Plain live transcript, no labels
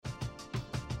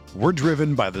We're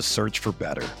driven by the search for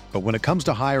better. But when it comes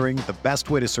to hiring, the best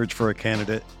way to search for a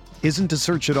candidate isn't to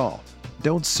search at all.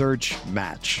 Don't search,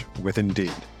 match with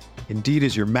Indeed. Indeed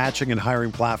is your matching and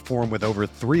hiring platform with over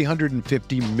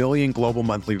 350 million global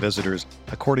monthly visitors,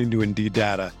 according to Indeed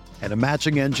data, and a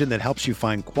matching engine that helps you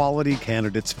find quality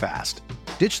candidates fast.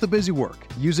 Ditch the busy work.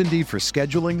 Use Indeed for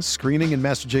scheduling, screening, and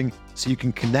messaging so you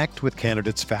can connect with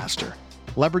candidates faster.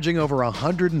 Leveraging over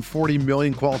 140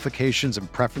 million qualifications and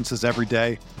preferences every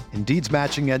day, Indeed's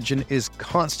matching engine is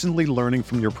constantly learning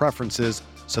from your preferences,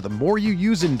 so the more you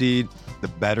use Indeed, the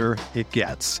better it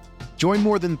gets. Join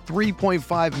more than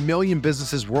 3.5 million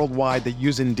businesses worldwide that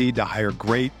use Indeed to hire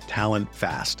great talent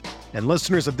fast. And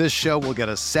listeners of this show will get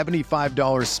a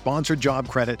 $75 sponsored job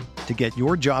credit to get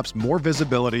your jobs more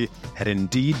visibility at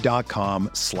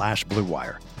Indeed.com/Blue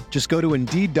Wire. Just go to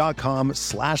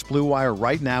Indeed.com/Blue Wire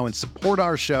right now and support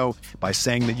our show by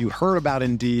saying that you heard about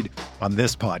Indeed on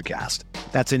this podcast.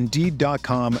 That's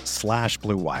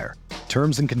Indeed.com/Blue Wire.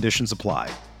 Terms and conditions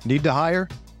apply. Need to hire?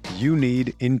 You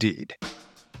need Indeed.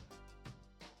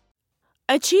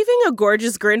 Achieving a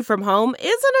gorgeous grin from home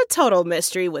isn't a total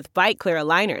mystery with Bite Clear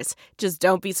aligners. Just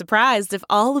don't be surprised if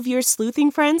all of your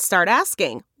sleuthing friends start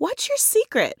asking, "What's your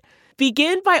secret?"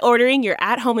 Begin by ordering your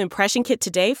at-home impression kit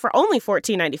today for only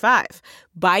 $14.95.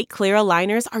 Bite Clear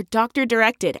aligners are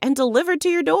doctor-directed and delivered to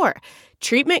your door.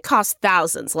 Treatment costs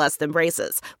thousands less than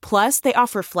braces. Plus, they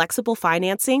offer flexible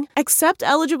financing, accept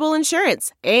eligible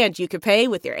insurance, and you can pay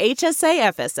with your HSA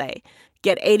FSA.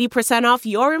 Get 80% off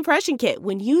your impression kit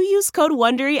when you use code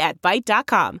WONDERY at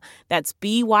Byte.com. That's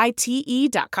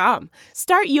BYTE.com.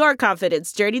 Start your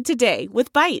confidence journey today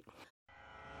with Byte.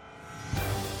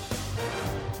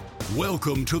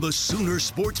 Welcome to the Sooner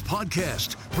Sports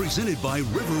Podcast, presented by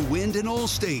Riverwind and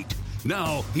Allstate.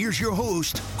 Now, here's your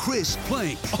host, Chris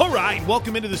Plank. All right,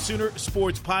 welcome into the Sooner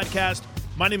Sports Podcast.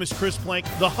 My name is Chris Plank.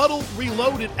 The Huddle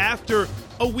reloaded after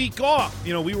a week off.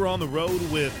 You know, we were on the road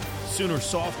with Sooner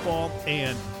softball,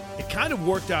 and it kind of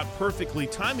worked out perfectly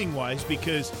timing-wise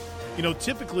because, you know,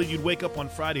 typically you'd wake up on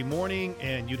Friday morning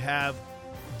and you'd have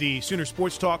the Sooner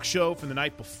Sports Talk show from the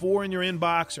night before in your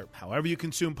inbox or however you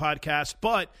consume podcasts.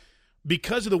 But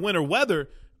because of the winter weather,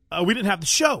 we didn't have the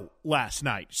show last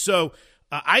night. So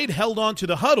I had held on to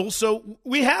the Huddle, so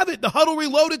we have it. The Huddle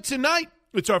reloaded tonight.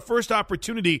 It's our first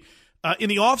opportunity in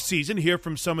the offseason to hear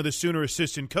from some of the Sooner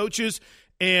assistant coaches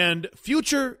and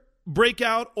future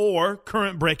breakout or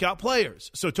current breakout players.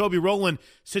 So Toby Rowland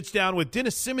sits down with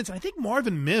Dennis Simmons, and I think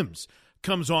Marvin Mimms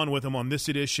comes on with him on this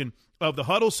edition of the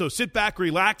Huddle. So sit back,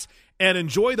 relax, and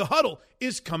enjoy. The Huddle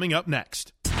is coming up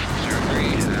next.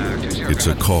 It's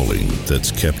a calling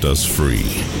that's kept us free.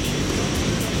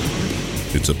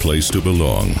 It's a place to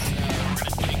belong.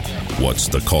 What's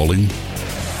the calling?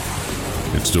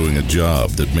 It's doing a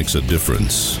job that makes a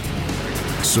difference.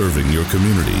 Serving your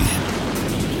community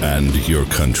and your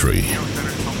country.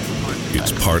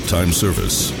 It's part-time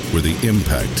service where the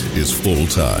impact is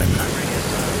full-time.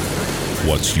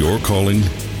 What's your calling?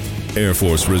 Air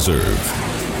Force Reserve.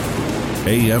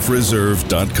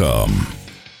 AFReserve.com.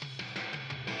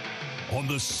 On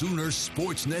the Sooner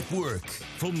Sports Network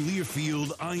from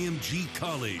Learfield IMG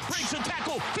College. Breaks a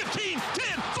tackle, 15,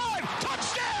 10, 5,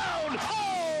 touchdown!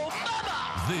 Oh,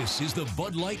 mama! This is the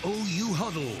Bud Light OU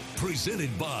Huddle,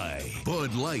 presented by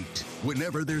Bud Light.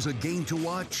 Whenever there's a game to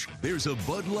watch, there's a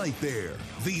Bud Light there.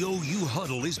 The OU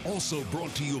Huddle is also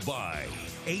brought to you by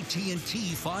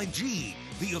AT&T 5G,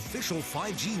 the official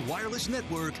 5G wireless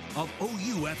network of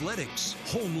OU Athletics.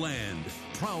 Homeland,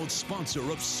 proud sponsor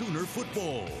of Sooner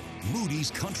football. Moody's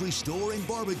Country Store and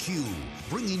Barbecue,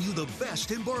 bringing you the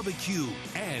best in barbecue.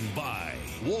 And by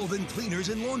Walden Cleaners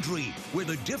and Laundry, where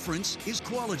the difference is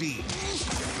quality.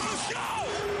 Let's go!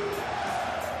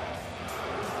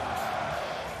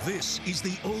 This is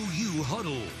the OU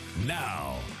Huddle.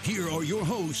 Now, here are your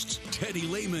hosts, Teddy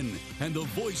Lehman, and the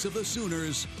voice of the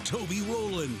Sooners, Toby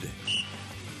Rowland.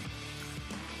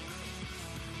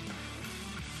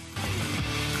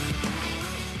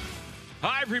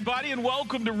 Hi, everybody, and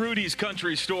welcome to Rudy's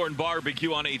Country Store and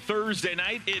Barbecue on a Thursday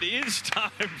night. It is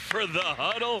time for the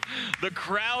Huddle. The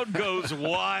crowd goes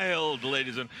wild,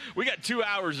 ladies and gentlemen. We got 2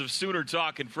 hours of Sooner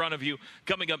talk in front of you.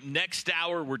 Coming up next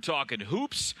hour, we're talking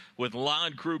hoops with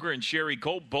Lon Kruger and Sherry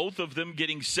Cole, both of them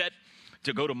getting set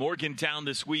to go to Morgantown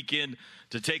this weekend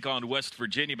to take on West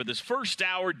Virginia. But this first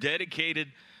hour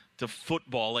dedicated to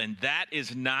football, and that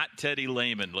is not Teddy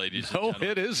Lehman, ladies and gentlemen. No,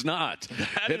 it is not.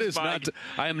 It is not.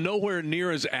 I am nowhere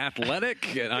near as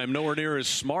athletic, and I'm nowhere near as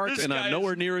smart, and I'm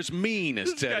nowhere near as mean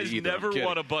as Teddy. This guy's never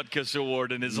won a Butkus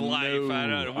Award in his life. I don't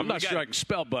know. I'm not sure I can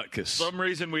spell Butkus. Some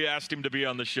reason we asked him to be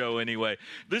on the show anyway.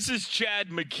 This is Chad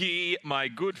McKee, my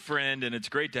good friend, and it's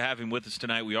great to have him with us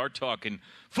tonight. We are talking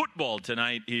football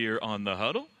tonight here on The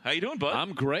Huddle. How you doing, bud?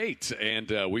 I'm great,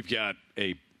 and we've got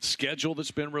a schedule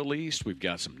that's been released. We've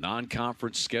got some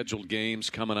non-conference scheduled games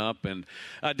coming up, and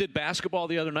I did basketball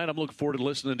the other night. I'm looking forward to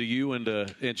listening to you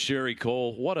and Sherry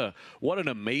Cole. What an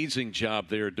amazing job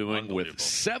they're doing with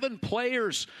 7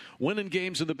 players winning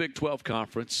games in the Big 12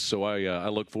 Conference. So I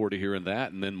look forward to hearing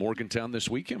that, and then Morgantown this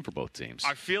weekend for both teams.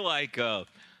 I feel like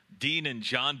Dean and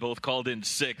John both called in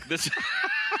sick.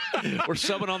 We're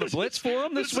subbing on the Blitz for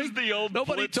them this week? Is the old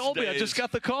Nobody Blitz told me. days. I just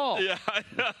got the call. Yeah,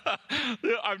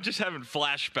 I'm just having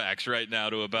flashbacks right now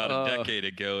to about a decade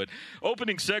ago. And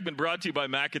opening segment brought to you by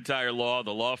McIntyre Law,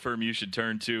 the law firm you should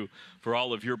turn to for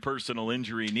all of your personal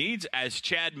injury needs. As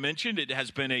Chad mentioned, it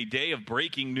has been a day of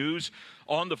breaking news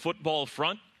on the football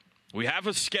front. We have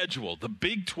a schedule. The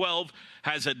Big 12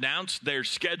 has announced their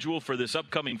schedule for this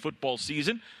upcoming football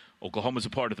season. Oklahoma's a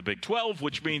part of the Big 12,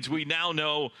 which means we now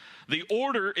know the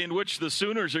order in which the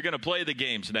Sooners are going to play the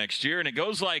games next year. And it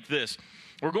goes like this.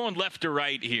 We're going left to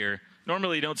right here.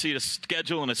 Normally you don't see a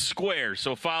schedule in a square,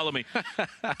 so follow me.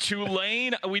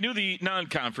 Tulane, we knew the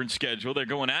non-conference schedule. They're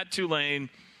going at Tulane,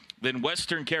 then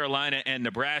Western Carolina and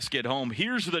Nebraska at home.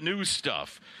 Here's the new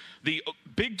stuff. The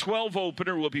Big 12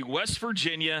 opener will be West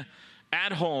Virginia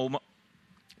at home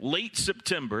late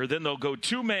September. Then they'll go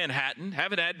to Manhattan.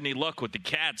 Haven't had any luck with the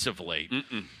Cats of late.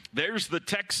 There's the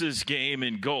Texas game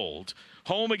in gold.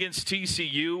 Home against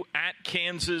TCU, at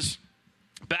Kansas.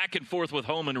 Back and forth with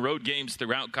home and road games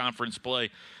throughout conference play.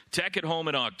 Tech at home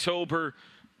in October.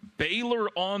 Baylor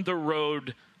on the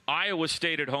road. Iowa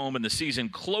State at home. And the season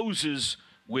closes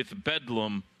with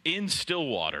Bedlam in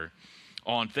Stillwater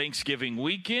on Thanksgiving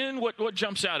weekend. What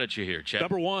jumps out at you here, Chad?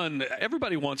 Number one,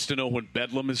 everybody wants to know when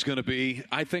Bedlam is going to be.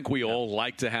 I think we all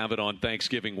like to have it on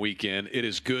Thanksgiving weekend. It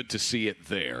is good to see it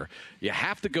there. You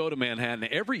have to go to Manhattan.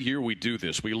 Every year we do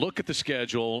this. We look at the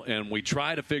schedule and we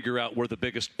try to figure out where the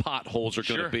biggest potholes are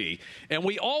going to be. And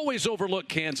we always overlook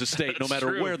Kansas State no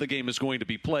matter where the game is going to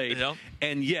be played. Yep.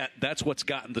 And yet that's what's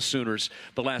gotten the Sooners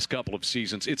the last couple of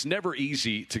seasons. It's never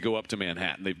easy to go up to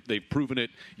Manhattan. They've proven it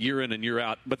year in and year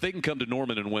out, but they can come to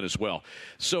Norman and win as well.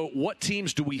 So what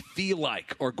teams do we feel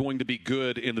like are going to be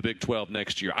good in the Big 12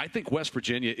 next year? I think West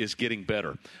Virginia is getting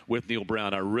better with Neil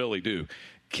Brown. I really do.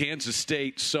 Kansas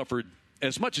State suffered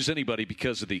as much as anybody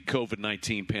because of the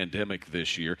COVID-19 pandemic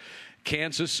this year.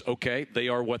 Kansas, okay, they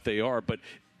are what they are, but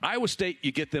Iowa State,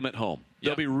 you get them at home.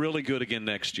 They'll be really good again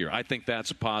next year. I think that's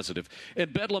a positive.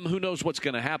 And Bedlam, who knows what's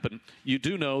going to happen? You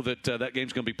do know that that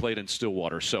game's going to be played in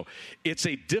Stillwater. So it's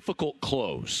a difficult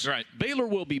close. Right. Baylor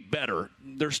will be better.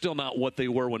 They're still not what they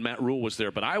were when Matt Rule was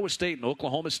there. But Iowa State and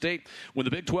Oklahoma State, when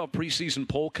the Big 12 preseason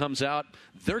poll comes out,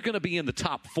 they're going to be in the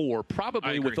top 4,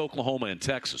 probably with Oklahoma and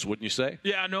Texas, wouldn't you say?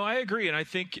 Yeah, no, I agree. And I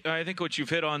think what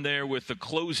you've hit on there with the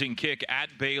closing kick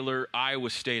at Baylor, Iowa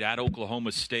State, at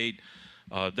Oklahoma State,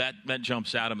 that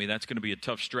jumps out at me. That's going to be a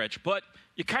tough stretch. But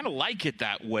you kind of like it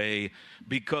that way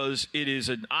because it is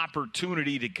an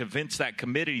opportunity to convince that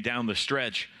committee down the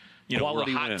stretch. You know, we're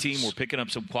a hot team. We're picking up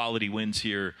some quality wins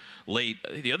here late.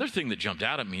 The other thing that jumped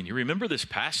out at me, and you remember this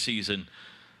past season,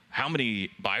 how many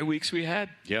bye weeks we had?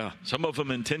 Yeah. Some of them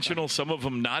intentional, some of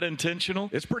them not intentional.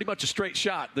 It's pretty much a straight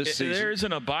shot this season. There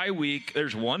isn't a bye week.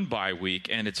 There's one bye week,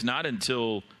 and it's not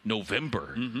until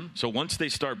November. So once they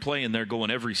start playing, they're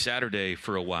going every Saturday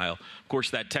for a while. Of course,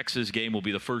 that Texas game will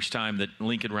be the first time that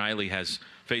Lincoln Riley has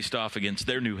faced off against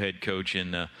their new head coach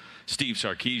in Steve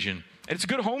Sarkisian. And it's a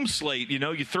good home slate. You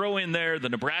know, you throw in there the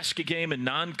Nebraska game in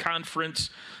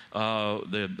non-conference,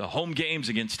 the home games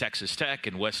against Texas Tech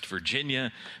and West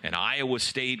Virginia and Iowa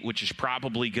State, which is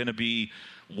probably going to be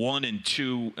 1 and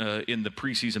 2 in the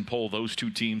preseason poll. Those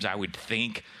two teams, I would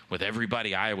think, with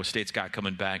everybody Iowa State's got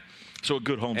coming back. So a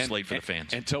good home slate for the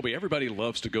fans. And Toby, everybody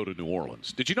loves to go to New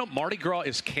Orleans. Did you know Mardi Gras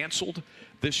is canceled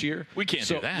this year? We can't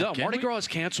do that. No, Mardi Gras is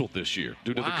canceled this year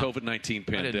due to the COVID-19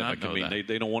 pandemic. I mean,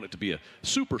 they don't want it to be a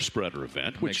super spreader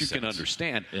event, which you can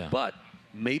understand. Yeah. But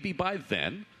maybe by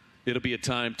then it'll be a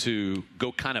time to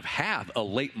go kind of have a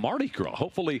late Mardi Gras.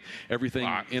 Hopefully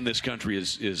everything in this country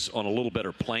is on a little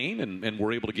better plane, and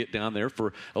we're able to get down there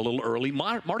for a little early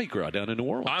Mardi Gras down in New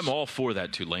Orleans. I'm all for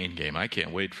that Tulane game. I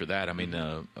can't wait for that. I mean,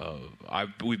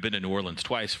 we've been to New Orleans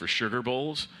twice for Sugar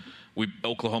Bowls.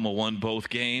 Oklahoma won both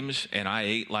games, and I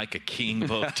ate like a king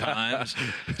both times.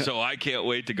 So I can't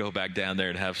wait to go back down there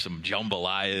and have some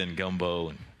jambalaya and gumbo.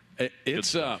 And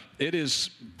it is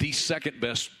the second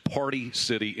best party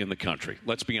city in the country.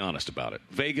 Let's be honest about it.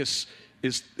 Vegas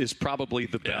is probably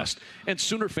the best. And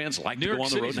Sooner fans like to go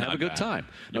on the road and have a good time.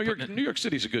 New York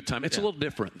City's a good time. It's a little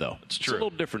different, though. It's true. It's a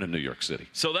little different in New York City.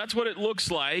 So that's what it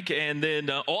looks like. And then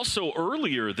also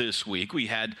earlier this week, we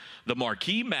had the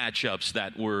marquee matchups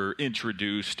that were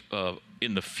introduced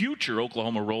in the future.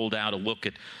 Oklahoma rolled out a look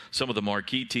at some of the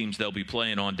marquee teams they'll be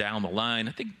playing on down the line.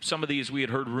 I think some of these we had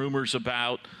heard rumors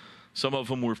about. Some of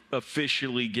them were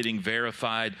officially getting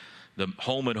verified. The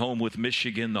home and home with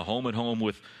Michigan, the home and home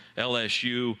with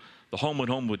LSU, the home and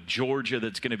home with Georgia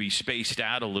that's going to be spaced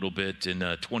out a little bit in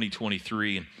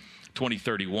 2023 and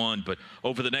 2031. But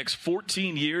over the next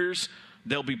 14 years,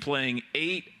 they'll be playing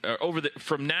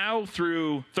from now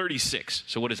through 36.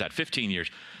 So what is that, 15 years?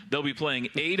 They'll be playing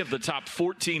 8 of the top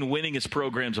 14 winningest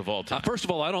programs of all time. First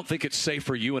of all, I don't think it's safe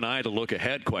for you and I to look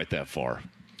ahead quite that far.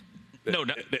 No,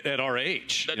 at our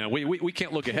age, we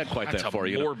can't look ahead quite that far.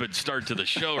 That's a morbid start to the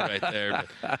show right there.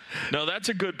 But, no, that's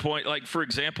a good point. Like, for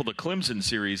example, the Clemson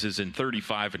series is in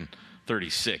 35 and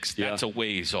 36. That's a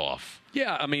ways off.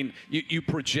 Yeah, I mean, you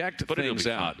project things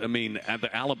out. I mean, at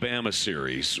the Alabama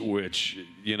series, which,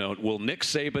 will Nick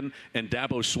Saban and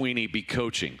Dabo Swinney be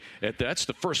coaching? That's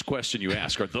the first question you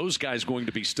ask. Are those guys going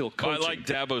to be still coaching? I like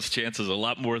Dabo's chances a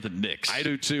lot more than Nick's. I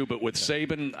do, too, but with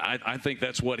Saban, I think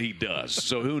that's what he does.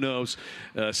 So who knows?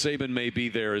 Saban may be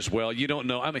there as well. You don't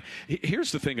know. I mean,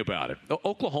 here's the thing about it.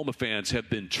 Oklahoma fans have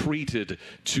been treated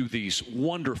to these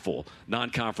wonderful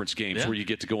non-conference games where you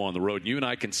get to go on the road. And you and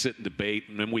I can sit and debate,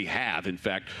 and we have, in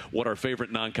fact, what our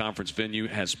favorite non-conference venue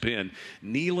has been.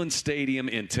 Neyland Stadium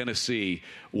in Tennessee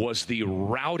was the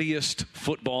rowdiest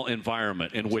football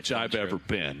environment in which I've ever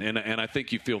been. And I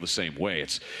think you feel the same way.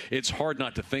 It's hard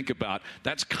not to think about.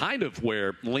 That's kind of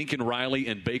where Lincoln Riley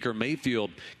and Baker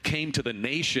Mayfield came to the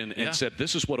nation and said,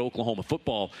 this is what Oklahoma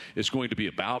football is going to be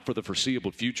about for the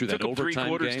foreseeable future. That overtime 3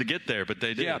 quarters game to get there, but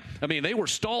they did. Yeah, I mean, they were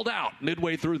stalled out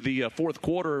midway through the fourth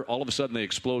quarter. All of a sudden, they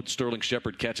explode. Sterling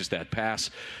Shepard catches that pass.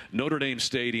 Notre Dame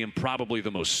Stadium, probably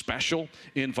the most special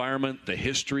environment, the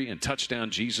history and touchdown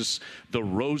Jesus, the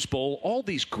Rose Bowl, all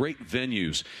these great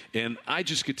venues. And I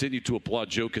just continue to applaud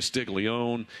Joe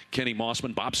Castiglione, Kenny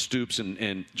Mossman, Bob Stoops,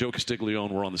 and Joe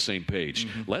Castiglione were on the same page.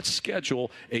 Let's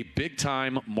schedule a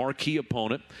big-time marquee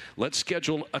opponent. Let's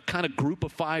schedule a kind of group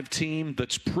of 5 team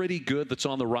that's pretty good, that's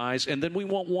on the rise, and then we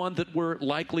want one that we're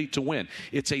likely to win.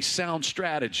 It's a sound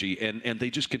strategy, and they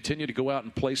just continue to go out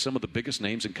and play some of the biggest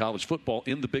names in college football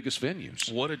in the biggest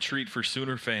venues. What a treat for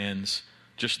Sooner fans.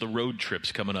 Just the road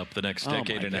trips coming up the next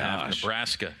decade and a half.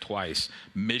 Nebraska twice,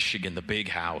 Michigan, the big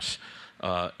house,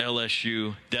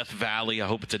 LSU, Death Valley. I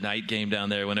hope it's a night game down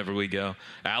there whenever we go.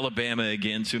 Alabama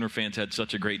again. Sooner fans had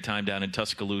such a great time down in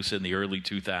Tuscaloosa in the early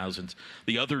 2000s.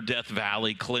 The other Death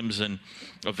Valley, Clemson,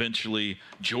 eventually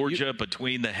Georgia,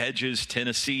 between the hedges,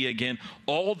 Tennessee again.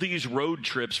 All these road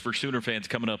trips for Sooner fans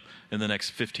coming up in the next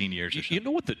 15 years or so. You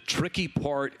know what the tricky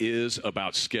part is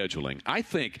about scheduling? I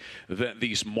think that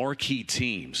these marquee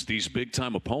teams, these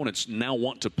big-time opponents, now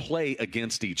want to play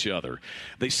against each other.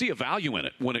 They see a value in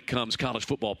it when it comes college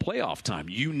football playoff time.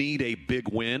 You need a big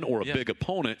win or a big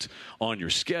opponent on your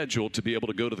schedule to be able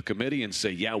to go to the committee and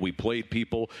say, yeah, we played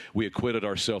people, we acquitted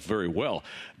ourselves very well.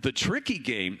 The tricky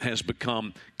game has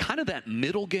become kind of that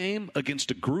middle game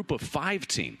against a group of 5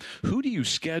 team. Who do you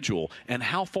schedule, and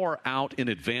how far out in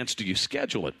advance do you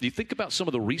schedule it? Do you think about some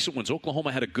of the recent ones?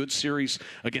 Oklahoma had a good series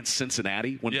against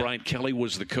Cincinnati when Brian Kelly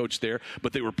was the coach there,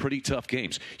 but they were pretty tough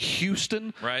games.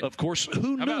 Houston, of course,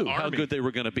 who knew how good they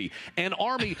were going to be? And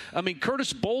Army, I mean,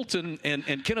 Curtis Bolton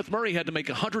and Kenneth Murray had to make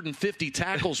 150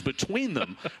 tackles between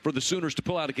them for the Sooners to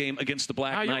pull out a game against the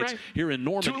Black Knights here in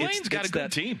Norman. Tulane's got a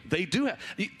good team. They do have.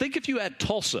 Think if you had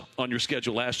Tulsa on your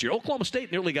schedule last year. Oklahoma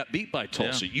State nearly got beat by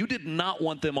Tulsa. You did not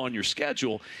want them on your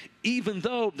schedule, even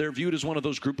though they're viewed as one of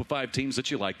those group of 5 teams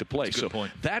that you like to play. That's a good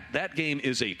point. That game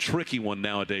is a tricky one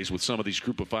nowadays with some of these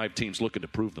group of 5 teams looking to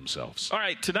prove themselves. All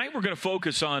right, tonight we're going to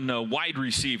focus on wide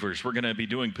receivers. We're going to be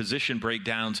doing position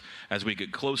breakdowns as we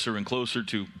get closer and closer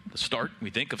to the start, we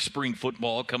think, of spring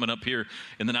football coming up here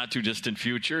in the not-too-distant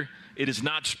future. It is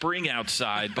not spring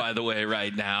outside, by the way,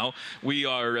 right now. We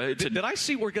are. Did I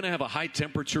see we're going to have a high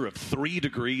temperature of 3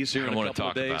 degrees here in a couple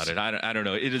of days? I don't want to talk about it. I don't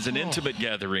know. It is an intimate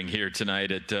gathering here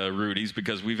tonight at Rudy's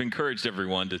because we've encouraged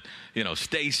everyone to,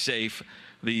 stay safe.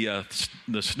 The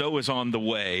snow is on the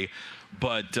way.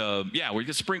 But, we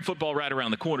get spring football right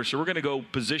around the corner. So we're going to go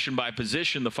position by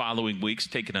position the following weeks,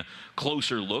 taking a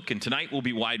closer look. And tonight will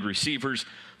be wide receivers.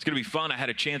 It's going to be fun. I had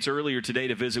a chance earlier today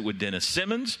to visit with Dennis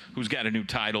Simmons, who's got a new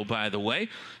title, by the way.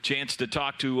 Chance to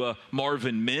talk to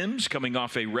Marvin Mimms, coming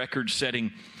off a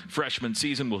record-setting freshman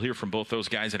season. We'll hear from both those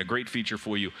guys, and a great feature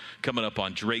for you coming up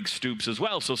on Drake Stoops as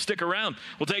well. So stick around.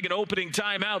 We'll take an opening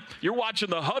timeout. You're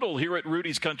watching The Huddle here at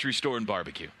Rudy's Country Store and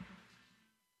Barbecue.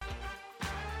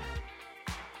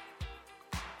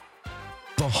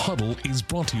 The Huddle is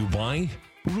brought to you by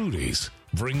Rudy's,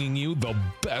 bringing you the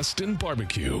best in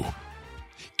barbecue.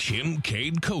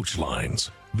 Kincaid Coach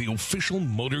Lines, the official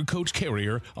motor coach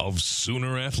carrier of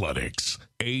Sooner Athletics.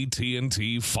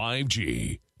 AT&T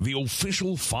 5G, the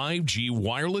official 5G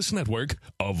wireless network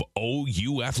of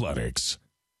OU Athletics.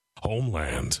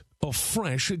 Homeland, a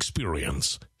fresh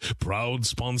experience. Proud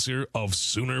sponsor of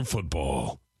Sooner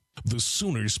Football. The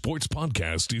Sooner Sports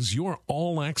Podcast is your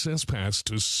all-access pass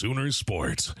to Sooner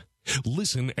Sports.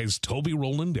 Listen as Toby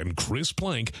Rowland and Chris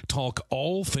Plank talk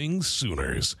all things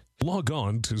Sooners. Log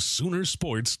on to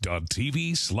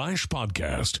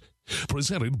Soonersports.tv/podcast.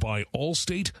 Presented by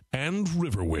Allstate and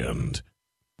Riverwind.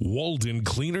 Walden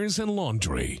Cleaners and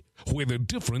Laundry, where the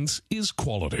difference is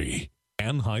quality.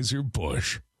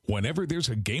 Anheuser-Busch. Whenever there's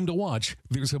a game to watch,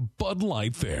 there's a Bud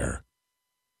Light there.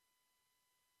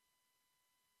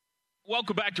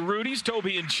 Welcome back to Rudy's.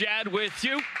 Toby and Chad with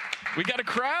you. We got a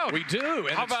crowd. We do.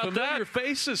 And how about familiar that?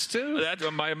 Faces, too. That's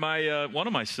my one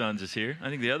of my sons is here. I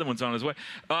think the other one's on his way.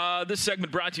 This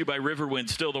segment brought to you by Riverwind,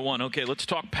 still the one. Okay, let's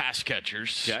talk pass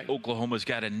catchers. Okay. Oklahoma's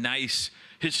got a nice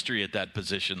history at that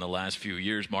position the last few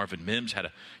years. Marvin Mimms had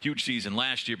a huge season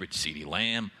last year, but CeeDee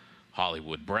Lamb,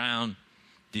 Hollywood Brown,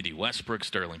 Dede Westbrook,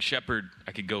 Sterling Shepard.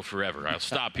 I could go forever. I'll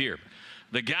stop here.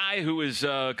 The guy who is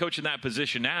coaching that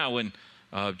position now and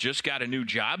just got a new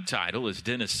job title is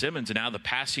Dennis Simmons, and now the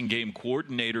passing game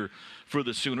coordinator for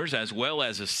the Sooners, as well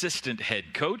as assistant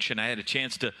head coach. And I had a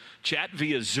chance to chat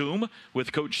via Zoom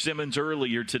with Coach Simmons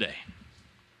earlier today.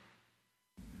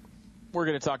 We're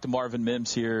going to talk to Marvin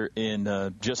Mimms here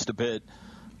in just a bit.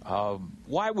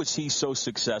 Why was he so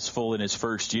successful in his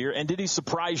first year, and did he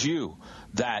surprise you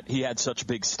that he had such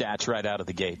big stats right out of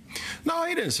the gate? No,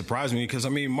 he didn't surprise me because,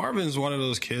 Marvin's one of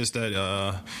those kids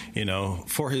that,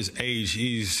 for his age,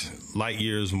 he's light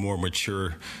years more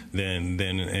mature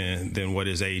than what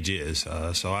his age is.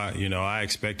 So I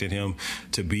expected him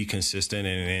to be consistent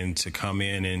and to come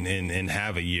in and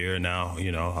have a year. Now,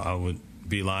 I would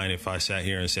be lying if I sat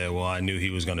here and said, well, I knew he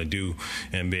was going to do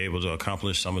and be able to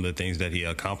accomplish some of the things that he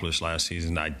accomplished last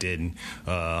season. I didn't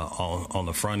on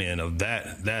the front end of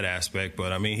that aspect.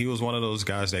 But, he was one of those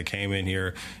guys that came in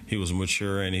here. He was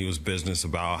mature and he was business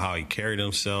about how he carried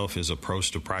himself, his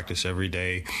approach to practice every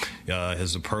day,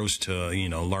 his approach to,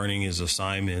 learning his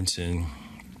assignments and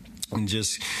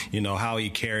just, how he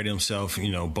carried himself,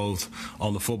 both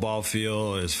on the football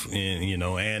field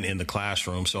and in the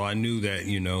classroom. So I knew that,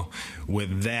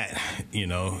 with that,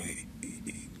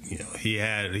 he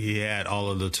had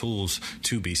all of the tools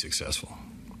to be successful.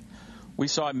 We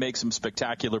saw him make some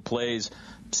spectacular plays.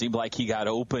 Seemed like he got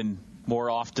open more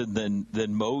often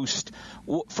than most.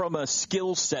 From a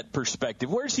skill set perspective,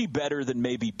 where's he better than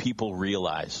maybe people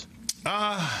realize?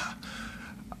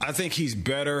 I think he's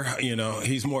better.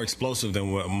 He's more explosive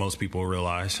than what most people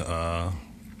realize.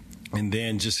 And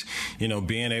then just,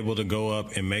 being able to go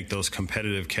up and make those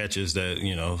competitive catches that,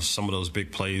 some of those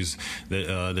big plays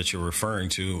that you're referring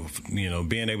to,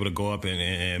 being able to go up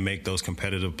and make those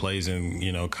competitive plays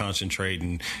and, concentrate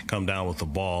and come down with the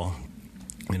ball.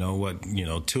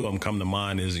 Two of them come to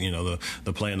mind is,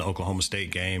 the play in the Oklahoma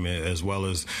State game as well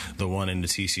as the one in the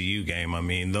TCU game.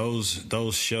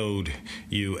 Those showed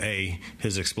you,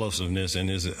 his explosiveness and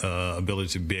his ability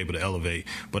to be able to elevate.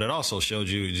 But it also showed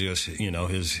you just,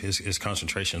 his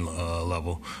concentration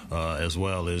level as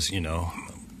well as,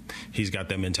 he's got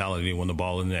that mentality when the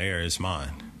ball in the air, it's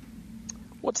mine.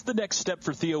 What's the next step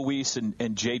for Theo Weiss and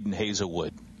Jaden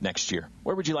Hazelwood next year?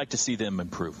 Where would you like to see them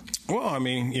improve? Well,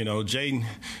 Jaden,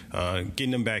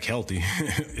 getting them back healthy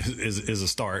is a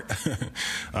start.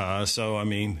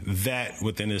 That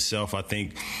within itself, I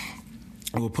think,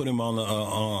 will put him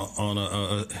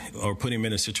or put him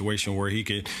in a situation where he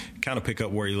could kind of pick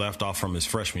up where he left off from his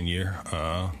freshman year,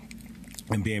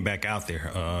 and being back out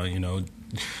there.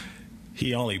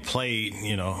 He only played,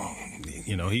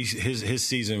 his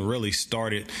season really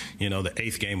started, the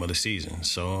 8th game of the season.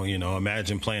 So,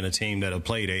 imagine playing a team that have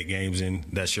played 8 games and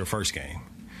that's your first game.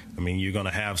 mean, you're going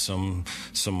to have some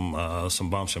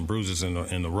bumps and bruises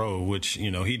in the road, which,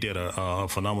 you know, he did a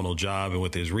phenomenal job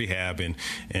with his rehab and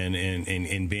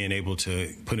being able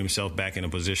to put himself back in a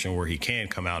position where he can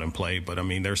come out and play. But I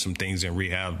mean, there's some things in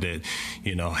rehab that,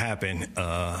 you know, happen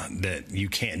that you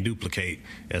can't duplicate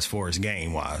as far as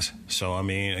game wise. So I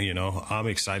mean, you know, I'm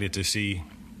excited to see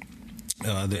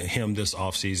him this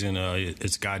offseason.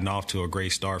 It's gotten off to a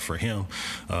great start for him,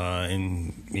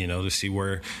 and you know, to see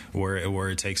where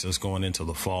it takes us going into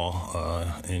the fall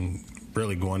and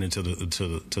really going into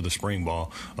the spring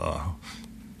ball.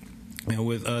 And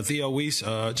with Theo Weiss,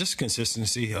 just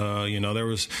consistency. You know, there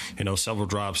was, you know, several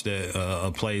drops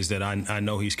that plays that I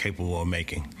know he's capable of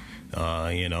making.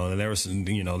 You know, and there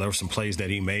were some plays that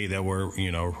he made that were, you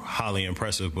know, highly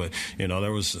impressive. But, you know,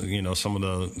 there was, you know, some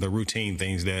of the routine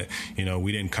things that, you know,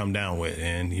 we didn't come down with.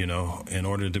 And, you know, in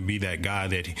order to be that guy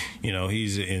that, you know,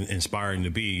 he's inspiring to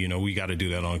be, you know, we got to do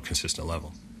that on a consistent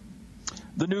level.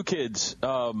 The new kids,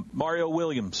 Mario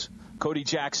Williams, Cody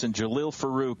Jackson, Jalil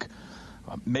Farouk,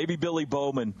 maybe Billy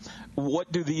Bowman.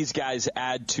 What do these guys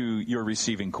add to your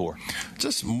receiving core?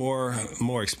 Just more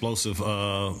explosive,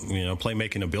 you know,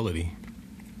 playmaking ability.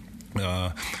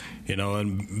 You know,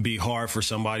 and be hard for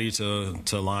somebody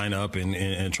to line up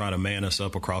and try to man us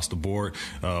up across the board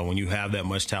when you have that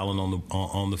much talent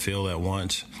on the field at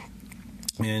once.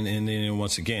 And then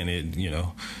once again, it, you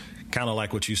know, kind of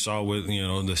like what you saw with, you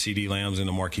know, the CD Lambs and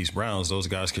the Marquise Browns. Those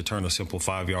guys could turn a simple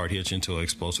 5-yard hitch into an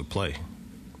explosive play.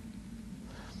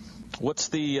 What's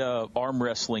the arm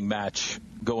wrestling match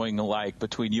going like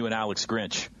between you and Alex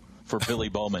Grinch for Billy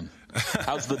Bowman?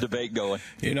 How's the debate going?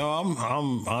 You know,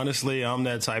 I'm honestly, I'm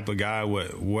that type of guy.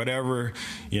 Whatever,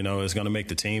 you know, is going to make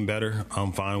the team better,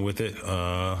 I'm fine with it.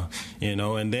 You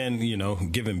know, and then, you know,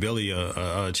 giving Billy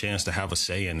a chance to have a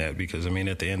say in that, because I mean,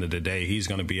 at the end of the day, he's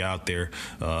going to be out there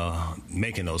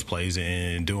making those plays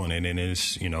and doing it. And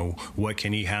it's, you know, what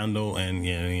can he handle, and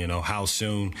you know, how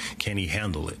soon can he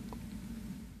handle it?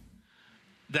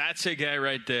 That's a guy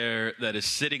right there that is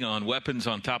sitting on weapons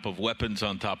on top of weapons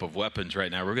on top of weapons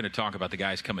right now. We're going to talk about the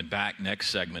guys coming back next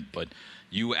segment, but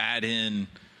you add in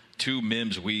two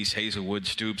Mimms, Weiss, Hazelwood,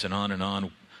 Stoops, and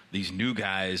on, these new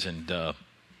guys, and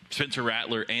Spencer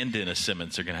Rattler and Dennis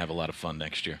Simmons are going to have a lot of fun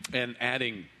next year. And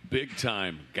adding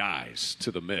big-time guys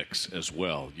to the mix as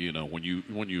well. You know, when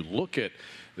you look at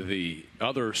the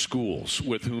other schools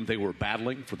with whom they were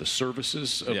battling for the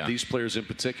services of these players in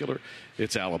particular,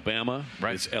 it's Alabama,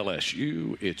 it's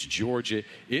LSU, it's Georgia.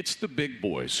 It's the big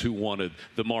boys who wanted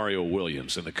the Mario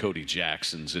Williams and the Cody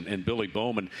Jacksons and Billy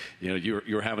Bowman. You know,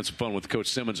 you're having some fun with Coach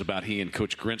Simmons about he and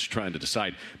Coach Grinch trying to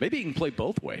decide maybe he can play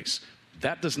both ways.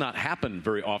 That does not happen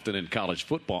very often in college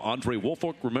football. Andre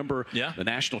Woolfolk, remember the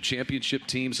national championship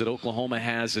teams that Oklahoma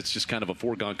has? It's just kind of a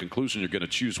foregone conclusion. You're going to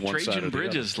choose one side or the other.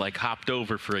 Trajan Bridges hopped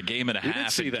over for a game and a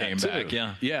half and came back.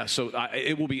 Yeah, so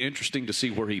it will be interesting to see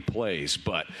where he plays.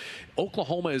 But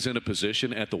Oklahoma is in a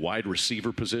position at the wide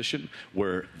receiver position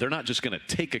where they're not just going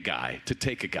to take a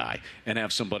guy and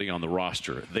have somebody on the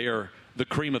roster. They are the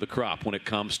cream of the crop when it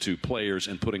comes to players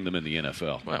and putting them in the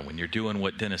NFL. Well, when you're doing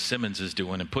what Dennis Simmons is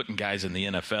doing and putting guys in the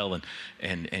NFL,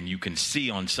 and you can see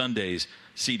on Sundays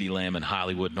CeeDee Lamb and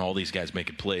Hollywood and all these guys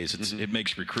making plays, it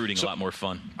makes recruiting a lot more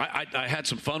fun. I had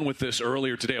some fun with this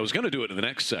earlier today. I was going to do it in the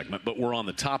next segment, but we're on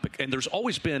the topic. And there's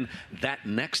always been that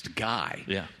next guy.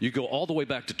 Yeah. You go all the way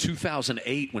back to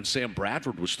 2008 when Sam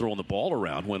Bradford was throwing the ball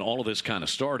around, when all of this kind of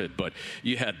started. But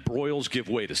you had Broyles give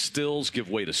way to Stills, give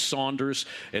way to Saunders,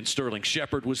 and Sterling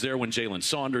Shepard was there when Jalen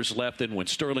Saunders left. And when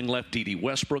Sterling left, D.D.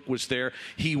 Westbrook was there.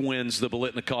 He wins the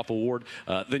Biletnikoff Award.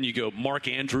 Then you go Mark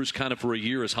Andrews kind of for a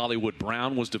year as Hollywood Brown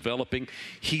was developing.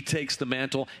 He takes the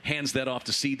mantle, hands that off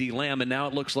to CeeDee Lamb, and now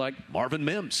it looks like Marvin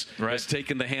Mimms has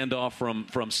taken the handoff from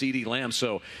CeeDee Lamb.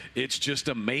 So it's just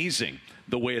amazing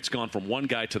the way it's gone from one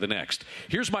guy to the next.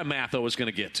 Here's my math I was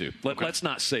going to get to. Let's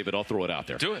not save it. I'll throw it out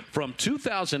there. Do it. From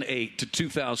 2008 to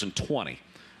 2020,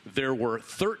 there were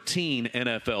 13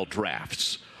 NFL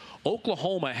drafts.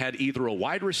 Oklahoma had either a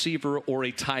wide receiver or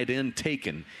a tight end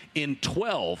taken in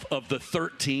 12 of the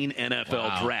 13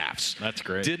 NFL drafts. That's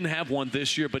great. Didn't have one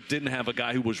this year, but didn't have a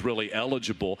guy who was really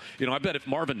eligible. You know, I bet if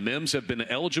Marvin Mimms had been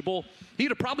eligible, he'd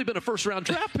have probably been a first-round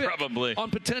draft pick. Probably.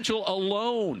 On potential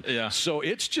alone. Yeah. So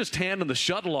it's just handing the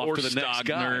shuttle off to the next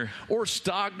guy. Or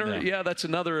Stogner. Yeah, that's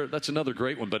another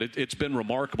great one. But it's been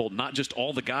remarkable, not just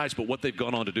all the guys, but what they've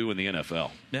gone on to do in the NFL.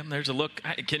 Yeah, there's a look.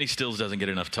 Kenny Stills doesn't get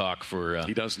enough talk for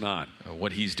he does not.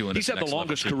 What he's doing. He's had the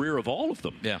longest career of all of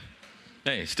them. Yeah.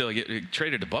 Hey, still get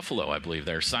traded to Buffalo, I believe.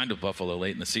 They're signed to Buffalo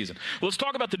late in the season. Well, let's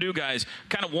talk about the new guys,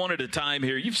 kind of one at a time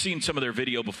here. You've seen some of their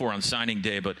video before on signing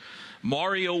day, but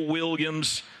Mario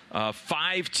Williams,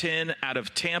 5'10", out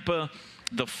of Tampa,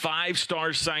 the 5-star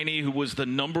signee who was the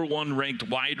number 1 ranked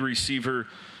wide receiver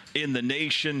in the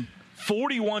nation.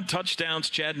 41 touchdowns,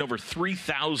 Chad, and over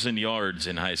 3,000 yards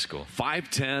in high school.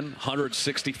 5'10",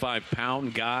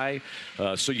 165-pound guy.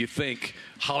 So you think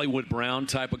Hollywood Brown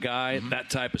type of guy,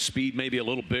 that type of speed, maybe a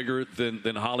little bigger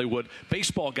than Hollywood.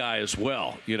 Baseball guy as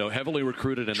well, heavily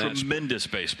recruited in that. Tremendous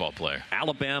baseball player.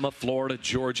 Alabama, Florida,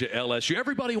 Georgia, LSU.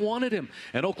 Everybody wanted him.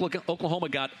 And Oklahoma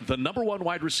got the number 1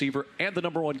 wide receiver and the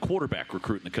number 1 quarterback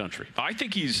recruit in the country. I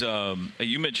think he's,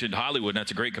 you mentioned Hollywood, and that's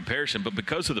a great comparison, but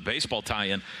because of the baseball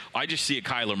tie-in, I just see a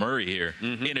Kyler Murray here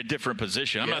in a different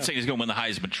position. I'm not saying he's going to win the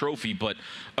Heisman Trophy, but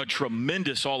a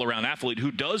tremendous all-around athlete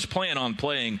who does plan on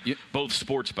playing both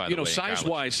sports, by the way.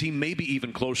 Size-wise, he may be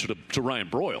even closer to Ryan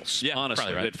Broyles,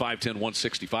 honestly, right. at 5'10",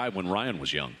 165 when Ryan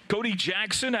was young. Coody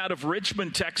Jackson out of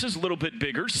Richmond, Texas, a little bit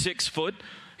bigger, 6 foot.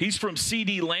 He's from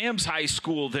C.D. Lamb's high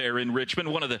school there in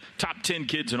Richmond, one of the top 10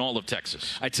 kids in all of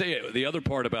Texas. I tell you, the other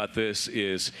part about this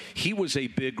is he was a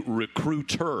big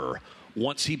recruiter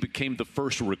once he became the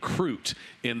first recruit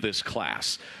in this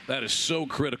class. That is so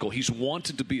critical. He's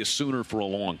wanted to be a Sooner for a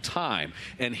long time,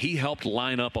 and he helped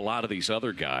line up a lot of these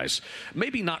other guys.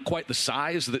 Maybe not quite the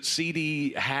size that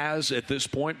CD has at this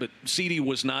point, but CD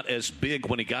was not as big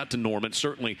when he got to Norman,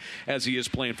 certainly as he is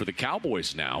playing for the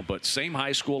Cowboys now. But same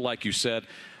high school, like you said,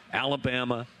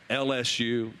 Alabama,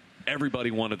 LSU,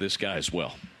 everybody wanted this guy as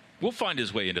well. We'll find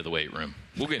his way into the weight room.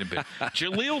 We'll get him big.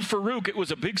 Jaleel Farouk, it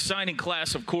was a big signing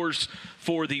class, of course,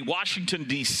 for the Washington,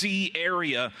 D.C.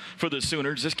 area for the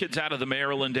Sooners. This kid's out of the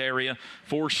Maryland area,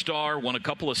 4-star, won a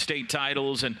couple of state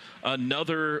titles, and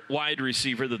another wide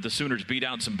receiver that the Sooners beat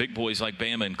out some big boys like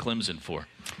Bama and Clemson for.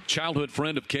 Childhood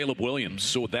friend of Caleb Williams,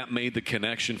 so that made the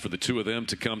connection for the two of them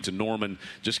to come to Norman,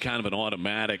 just kind of an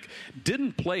automatic.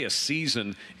 Didn't play a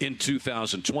season in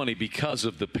 2020 because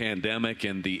of the pandemic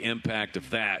and the impact of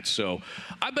that, so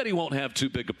I bet he won't have too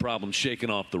big a problem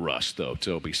shaking off the rust, though,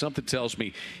 Toby. Something tells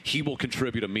me he will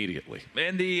contribute immediately.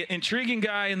 And the intriguing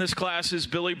guy in this class is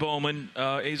Billy Bowman.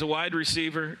 He's a wide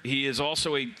receiver. He is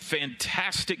also a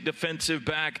fantastic defensive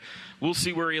back. We'll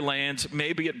see where he lands,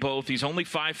 maybe at both. He's only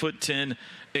 5'10",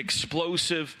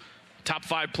 explosive, top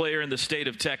 5 player in the state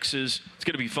of Texas. It's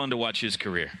going to be fun to watch his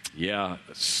career. Yeah,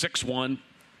 6'1",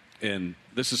 and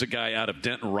this is a guy out of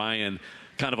Denton Ryan,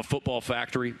 kind of a football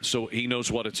factory, so he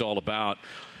knows what it's all about.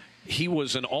 He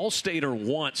was an all-stater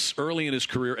once early in his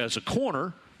career as a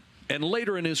corner, and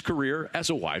later in his career as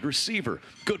a wide receiver.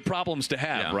 Good problems to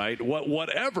have, right?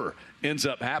 Whatever ends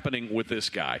up happening with this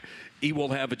guy, he will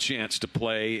have a chance to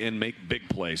play and make big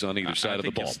plays on either side of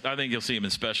the ball. I think you'll see him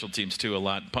in special teams, too, a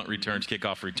lot. Punt returns,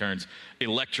 kickoff returns,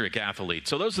 electric athlete.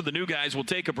 So those are the new guys. We'll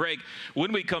take a break.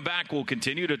 When we come back, we'll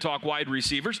continue to talk wide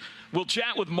receivers. We'll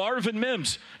chat with Marvin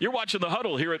Mimms. You're watching The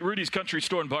Huddle here at Rudy's Country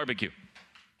Store and Barbecue.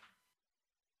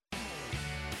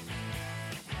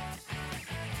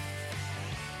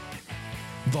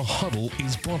 The Huddle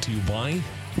is brought to you by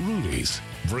Rudy's,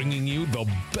 bringing you the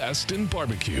best in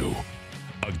barbecue.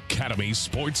 Academy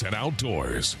Sports and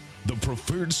Outdoors, the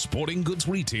preferred sporting goods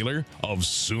retailer of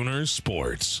Sooner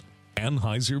Sports.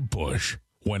 Anheuser-Busch,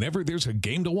 whenever there's a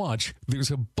game to watch,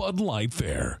 there's a Bud Light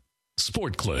there.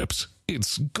 Sport Clips,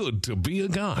 it's good to be a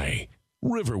guy.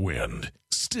 Riverwind,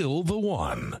 still the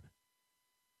one.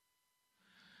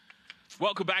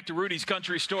 Welcome back to Rudy's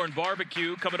Country Store and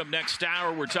Barbecue. Coming up next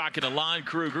hour, we're talking to Lon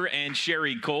Kruger and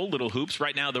Sherry Cole, Little Hoops.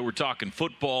 Right now, though, we're talking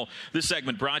football. This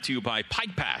segment brought to you by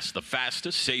Pike Pass, the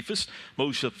fastest, safest,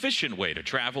 most efficient way to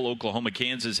travel Oklahoma,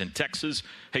 Kansas, and Texas.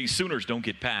 Hey, Sooners, don't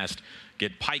get past.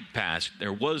 Get Pike Pass.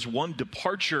 There was one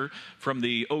departure from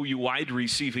the OU wide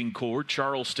receiving corps.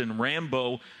 Charleston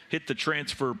Rambo hit the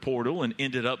transfer portal and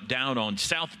ended up down on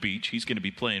South Beach. He's going to be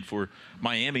playing for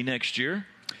Miami next year.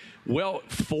 Well,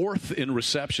 4th in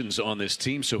receptions on this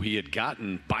team, so he had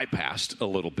gotten bypassed a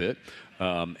little bit.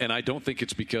 And I don't think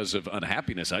it's because of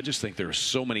unhappiness. I just think there are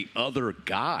so many other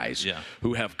guys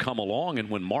who have come along.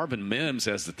 And when Marvin Mimms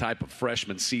has the type of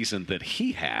freshman season that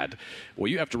he had, well,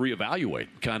 you have to reevaluate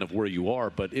kind of where you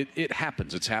are. But it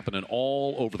happens. It's happening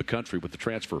all over the country with the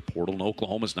transfer portal, and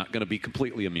Oklahoma's not going to be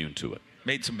completely immune to it.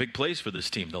 Made some big plays for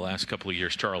this team the last couple of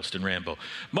years, Charleston Rambo.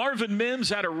 Marvin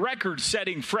Mimms had a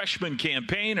record-setting freshman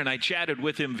campaign, and I chatted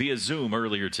with him via Zoom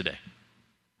earlier today.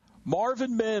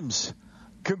 Marvin Mimms,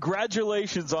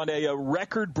 congratulations on a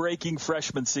record-breaking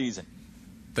freshman season.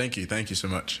 Thank you. Thank you so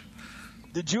much.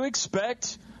 Did you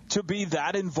expect to be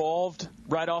that involved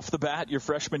right off the bat your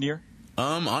freshman year?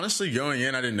 Honestly, going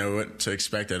in, I didn't know what to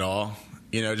expect at all.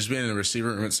 just being in a receiver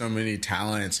room with so many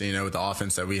talents, with the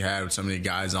offense that we had, with so many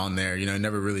guys on there,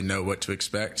 never really know what to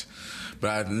expect.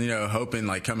 But, hoping,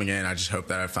 coming in, I just hope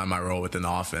that I find my role within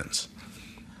the offense.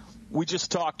 We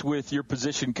just talked with your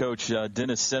position coach,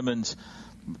 Dennis Simmons.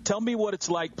 Tell me what it's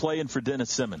like playing for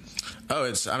Dennis Simmons. I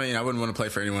wouldn't want to play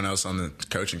for anyone else on the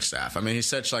coaching staff. He's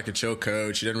such a chill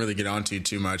coach. He doesn't really get on to you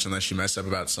too much unless you mess up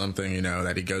about something,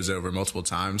 that he goes over multiple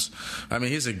times.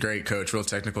 He's a great coach, real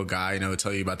technical guy, he'll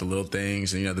tell you about the little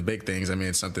things and, the big things.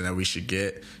 It's something that we should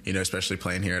get, especially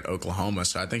playing here at Oklahoma.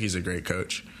 So I think he's a great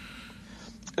coach.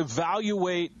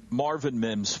 Evaluate Marvin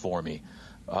Mimms for me.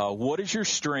 What is your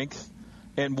strength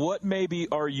and what maybe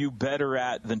are you better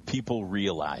at than people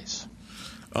realize?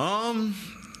 I'm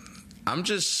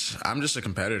just a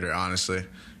competitor, honestly.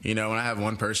 When I have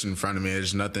one person in front of me,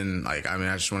 there's nothing I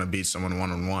just want to beat someone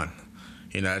one-on-one.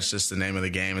 It's just the name of the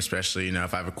game, especially,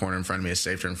 if I have a corner in front of me, a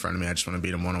safety in front of me, I just want to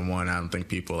beat them one-on-one. I don't think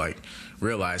people,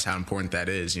 realize how important that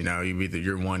is.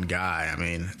 You're one guy.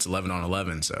 It's 11 on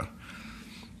 11, so.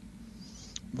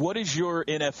 What is your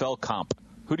NFL comp?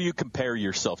 Who do you compare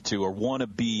yourself to or want to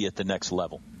be at the next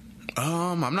level?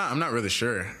 I'm not really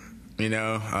sure.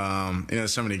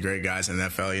 There's so many great guys in the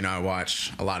NFL. I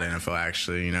watch a lot of NFL,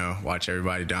 actually. Watch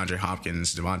everybody, DeAndre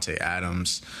Hopkins, Devontae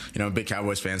Adams. I'm a big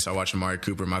Cowboys fan, so I watch Amari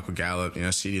Cooper, Michael Gallup,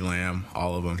 CeeDee Lamb,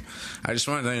 all of them. I just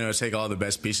want to, take all the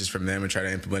best pieces from them and try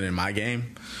to implement it in my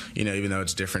game. Even though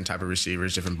it's different type of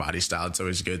receivers, different body style, it's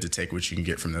always good to take what you can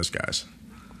get from those guys.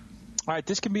 All right,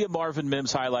 this can be a Marvin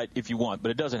Mimms highlight if you want,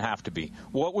 but it doesn't have to be.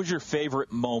 What was your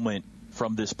favorite moment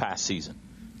from this past season?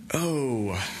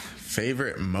 Oh,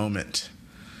 favorite moment.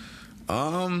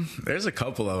 There's a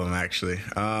couple of them, actually.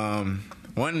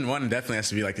 One definitely has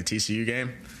to be the TCU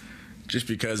game, just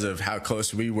because of how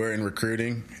close we were in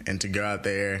recruiting, and to go out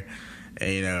there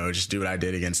and just do what I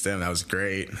did against them. That was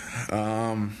great.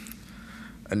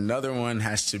 Another one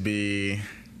has to be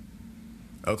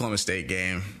Oklahoma State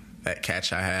game. That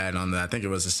catch I had on I think it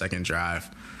was the second drive.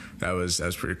 That was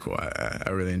pretty cool. I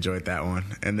really enjoyed that one.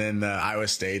 And then the Iowa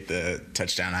State, the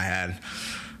touchdown I had.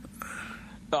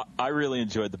 I really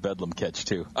enjoyed the Bedlam catch,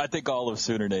 too. I think all of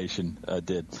Sooner Nation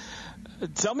did.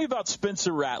 Tell me about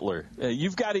Spencer Rattler.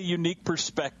 You've got a unique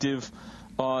perspective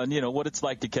on, what it's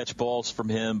like to catch balls from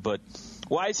him, but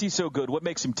why is he so good? What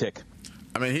makes him tick?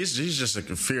 He's just a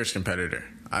fierce competitor.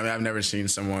 I've never seen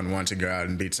someone want to go out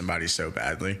and beat somebody so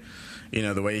badly.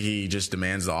 The way he just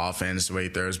demands the offense, the way he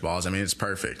throws balls, it's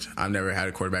perfect. I've never had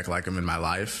a quarterback like him in my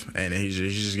life, and he's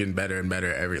just getting better and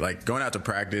better going out to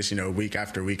practice, week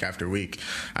after week after week.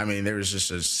 There was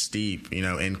just a steep,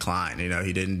 incline.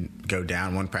 He didn't go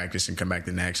down one practice and come back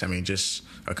the next. Just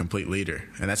a complete leader,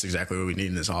 and that's exactly what we need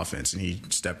in this offense, and he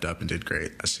stepped up and did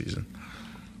great this season.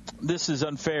 This is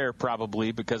unfair,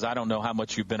 probably, because I don't know how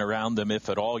much you've been around them, if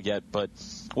at all, yet. But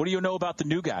what do you know about the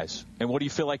new guys, and what do you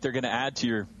feel like they're going to add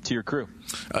to your crew?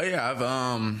 Oh yeah,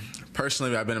 I've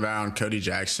personally I've been around Coody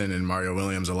Jackson and Mario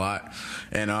Williams a lot,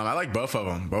 and I like both of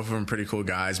them. Both of them pretty cool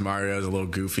guys. Mario's a little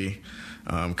goofy.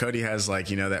 Coody has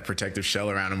that protective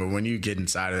shell around him, but when you get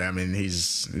inside of him,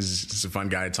 he's a fun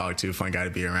guy to talk to, a fun guy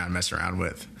to be around, mess around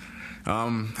with.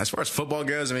 As far as football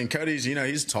goes, Cody's,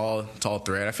 he's a tall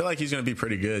threat. I feel like he's going to be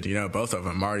pretty good, both of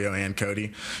them, Mario and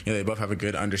Coody. They both have a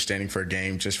good understanding for a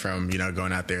game just from,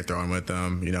 going out there, throwing with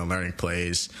them, learning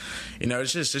plays.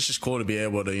 It's just cool to be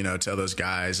able to, tell those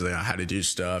guys how to do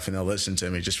stuff, and they'll listen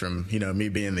to me just from, me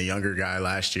being the younger guy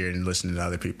last year and listening to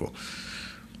other people.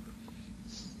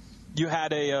 You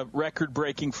had a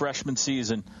record-breaking freshman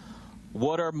season.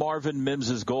 What are Marvin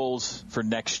Mimms' goals for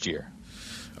next year?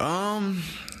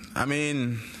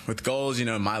 With goals,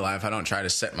 in my life, I don't try to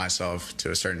set myself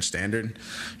to a certain standard.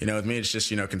 With me, it's just,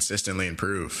 consistently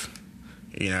improve.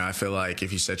 I feel like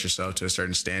if you set yourself to a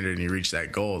certain standard and you reach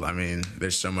that goal,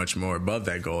 there's so much more above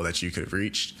that goal that you could have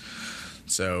reached.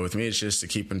 So with me, it's just to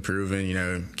keep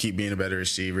improving, keep being a better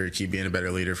receiver, keep being a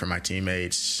better leader for my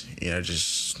teammates,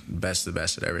 just the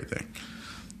best at everything.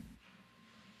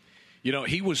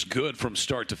 He was good from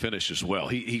start to finish as well.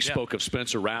 He spoke of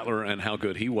Spencer Rattler and how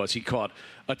good he was. He caught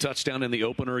a touchdown in the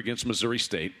opener against Missouri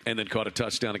State and then caught a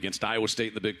touchdown against Iowa State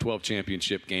in the Big 12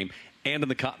 championship game and in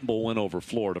the Cotton Bowl win over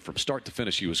Florida. From start to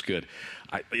finish, he was good.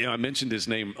 I mentioned his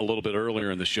name a little bit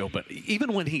earlier in the show, but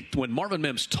even when Marvin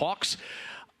Mimms talks,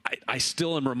 I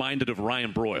still am reminded of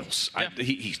Ryan Broyles. Yeah.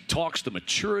 He talks the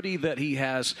maturity that he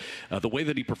has, the way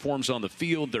that he performs on the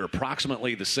field. They're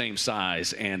approximately the same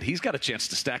size, and he's got a chance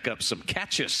to stack up some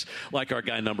catches like our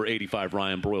guy number 85,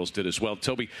 Ryan Broyles, did as well.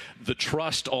 Toby, the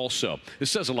trust also. This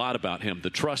says a lot about him,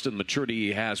 the trust and maturity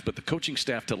he has, but the coaching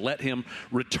staff to let him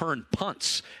return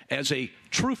punts as a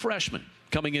true freshman.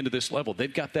 coming into this level.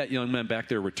 They've got that young man back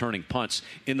there returning punts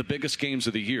in the biggest games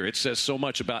of the year. It says so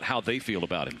much about how they feel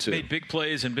about him, too. Made big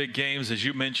plays in big games, as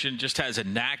you mentioned, just has a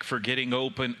knack for getting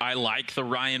open. I like the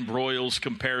Ryan Broyles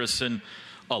comparison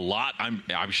a lot.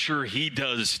 I'm sure he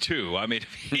does, too. I mean,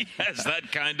 he has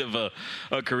that kind of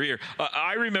a career.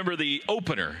 I remember the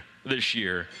opener this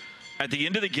year. At the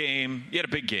end of the game, he had a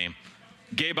big game.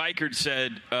 Gabe Eichert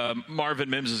said Marvin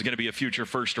Mimms is going to be a future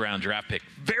first-round draft pick.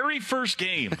 Very first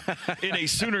game in a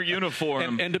Sooner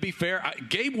uniform. And to be fair,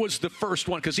 Gabe was the first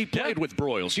one because he played with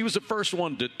Broyles. He was the first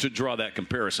one to draw that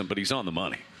comparison, but he's on the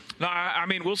money. No, I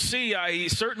mean, we'll see. He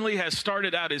certainly has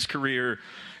started out his career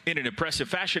in an impressive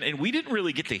fashion, and we didn't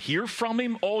really get to hear from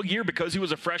him all year because he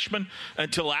was a freshman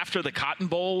until after the Cotton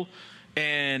Bowl.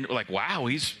 And we're like, wow,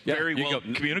 he's very well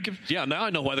communicative. Yeah, now I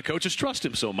know why the coaches trust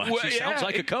him so much. Well, he sounds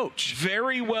like a coach.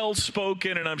 Very well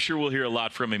spoken, and I'm sure we'll hear a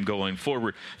lot from him going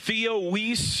forward. Theo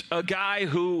Weiss, a guy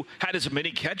who had as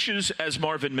many catches as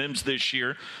Marvin Mimms this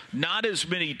year, not as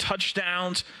many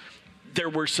touchdowns. There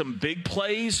were some big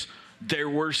plays. There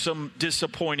were some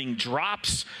disappointing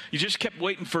drops. You just kept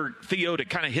waiting for Theo to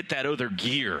kind of hit that other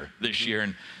gear this year,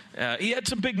 and he had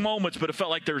some big moments, but it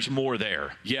felt like there's more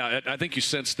there. Yeah, I think you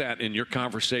sensed that in your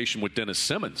conversation with Dennis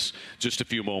Simmons just a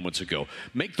few moments ago.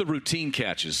 Make the routine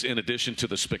catches in addition to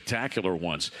the spectacular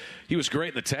ones. He was great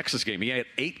in the Texas game. He had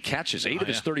 8 catches. 8 of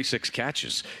his 36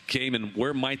 catches came in.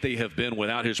 Where might they have been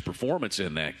without his performance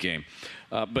in that game?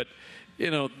 But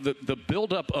you know, the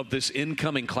buildup of this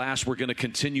incoming class, we're going to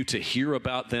continue to hear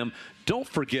about them. Don't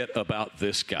forget about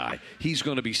this guy. He's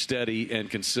going to be steady and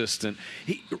consistent.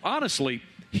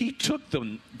 He took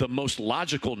the most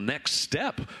logical next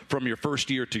step from your first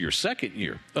year to your second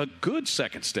year. A good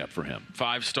second step for him.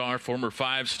 5-star, former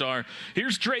 5-star.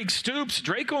 Here's Drake Stoops.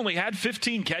 Drake only had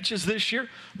 15 catches this year,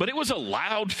 but it was a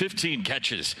loud 15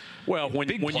 catches. Well, when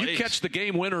you catch the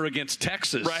game winner against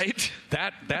Texas, right?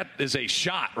 That is a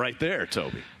shot right there,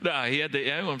 Toby. He had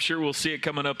I'm sure we'll see it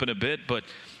coming up in a bit, but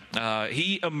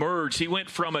he emerged. He went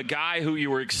from a guy who you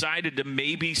were excited to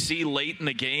maybe see late in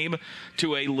the game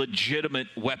to a legitimate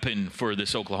weapon for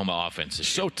this Oklahoma offense.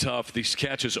 So tough, these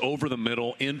catches over the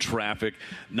middle in traffic,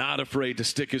 not afraid to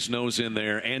stick his nose in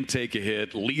there and take a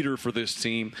hit. Leader for this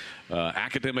team,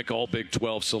 academic all Big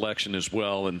 12 selection as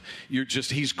well. And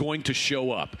he's going to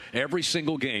show up every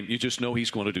single game. You just know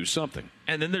he's going to do something.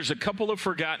 And then there's a couple of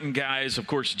forgotten guys. Of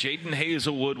course, Jaden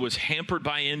Hazelwood was hampered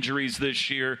by injuries this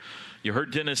year. You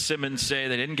heard Dennis Simmons say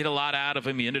they didn't get a lot out of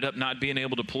him. He ended up not being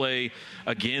able to play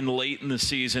again late in the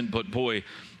season. But, boy,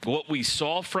 what we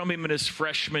saw from him in his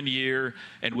freshman year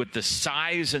and with the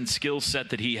size and skill set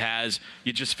that he has,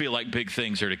 you just feel like big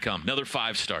things are to come. Another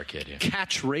 5-star kid. Yeah.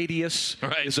 Catch radius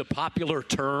is a popular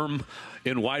term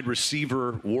in wide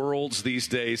receiver worlds these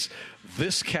days.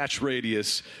 This catch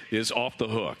radius is off the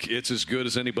hook. It's as good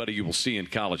as anybody you will see in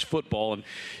college football. And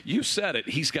you said it.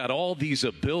 He's got all these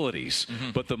abilities,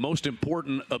 but the most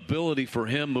important ability for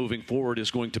him moving forward is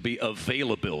going to be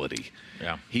availability.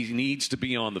 Yeah. He needs to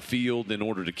be on the field in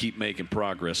order to keep making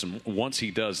progress. And once he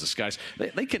does, the guys,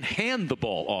 they can hand the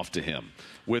ball off to him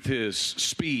with his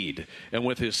speed and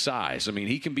with his size. I mean,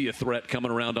 he can be a threat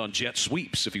coming around on jet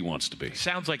sweeps if he wants to be.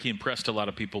 Sounds like he impressed a lot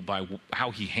of people by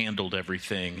how he handled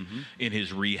everything in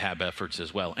his rehab efforts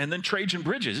as well. And then Trajan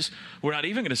Bridges, we're not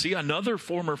even going to see another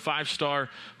former 5-star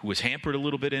who was hampered a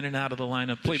little bit in and out of the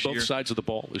lineup Play both sides of the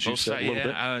ball, as you said, a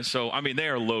little bit. So, I mean, they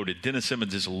are loaded. Dennis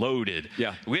Simmons is loaded.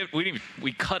 Yeah.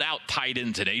 We cut out tight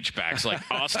ends and H-backs like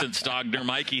Austin Stogner,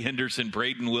 Mikey Henderson,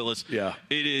 Braden Willis. Yeah.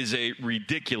 It is a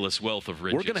ridiculous wealth of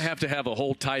riches. We're going to have a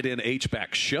whole tight end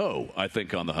H-back show, I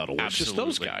think, on the Huddle. It's just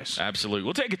those guys. Absolutely.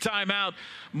 We'll take a timeout.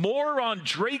 More on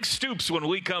Drake Stoops when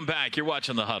we come back. You're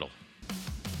watching the Huddle.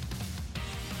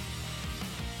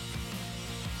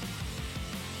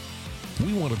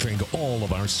 We want to thank all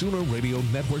of our Sooner Radio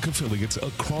Network affiliates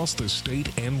across the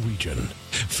state and region.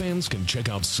 Fans can check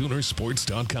out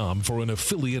Soonersports.com for an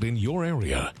affiliate in your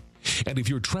area. And if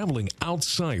you're traveling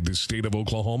outside the state of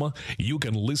Oklahoma, you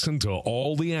can listen to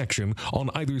all the action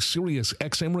on either Sirius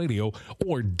XM Radio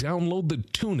or download the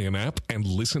TuneIn app and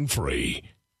listen free.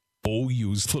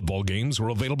 OU's football games are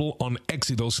available on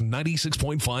Exodus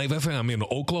 96.5 FM in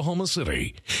Oklahoma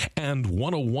City and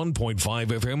 101.5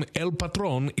 FM El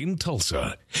Patron in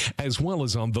Tulsa, as well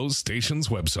as on those stations'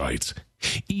 websites.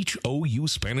 Each OU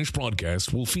Spanish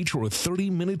broadcast will feature a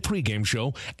 30-minute pregame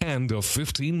show and a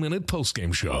 15-minute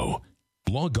postgame show.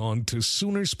 Log on to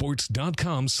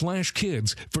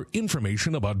Soonersports.com/kids for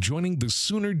information about joining the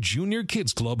Sooner Junior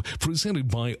Kids Club presented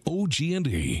by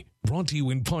OG&E. Brought to you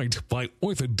in part by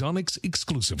Orthodontics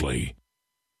exclusively.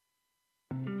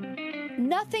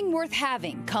 Nothing worth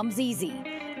having comes easy.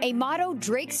 a motto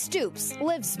Drake Stoops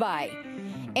lives by.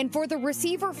 And for the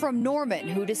receiver from Norman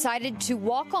who decided to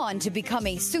walk on to become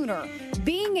a Sooner,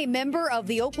 being a member of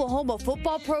the Oklahoma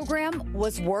football program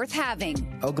was worth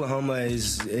having. Oklahoma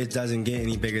it doesn't get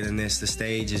any bigger than this. The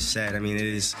stage is set. I mean, it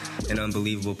is an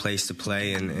unbelievable place to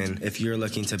play. And if you're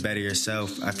looking to better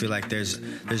yourself, I feel like there's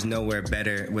nowhere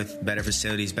better with better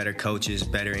facilities, better coaches,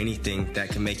 better anything that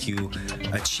can make you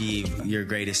achieve your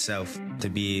greatest self. To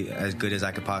be as good as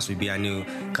I could possibly be, I knew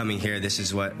coming here, this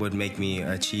is what would make me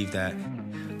achieve that.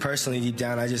 Personally, deep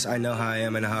down, I know how I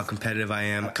am and how competitive I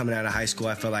am. Coming out of high school,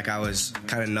 I felt like I was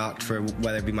kind of knocked for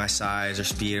whether it be my size or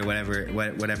speed or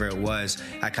whatever it was.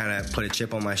 I kind of put a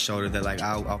chip on my shoulder that like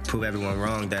I'll prove everyone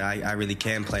wrong that I really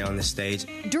can play on this stage.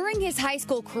 During his high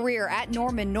school career at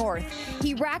Norman North,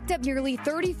 he racked up nearly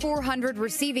 3,400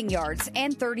 receiving yards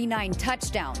and 39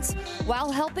 touchdowns,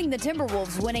 while helping the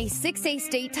Timberwolves win a 6A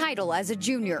state title as a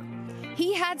junior.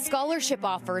 He had scholarship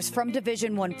offers from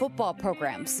Division I football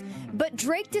programs, but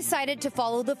Drake decided to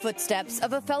follow the footsteps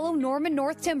of a fellow Norman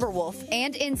North Timberwolf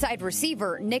and inside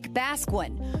receiver Nick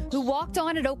Basquin, who walked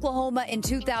on at Oklahoma in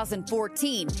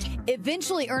 2014,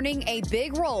 eventually earning a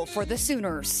big role for the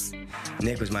Sooners.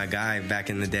 Nick was my guy back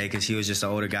in the day because he was just an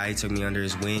older guy. He took me under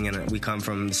his wing, and we come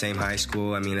from the same high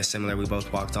school. I mean, it's similar. We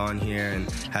both walked on here and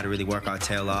had to really work our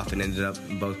tail off and ended up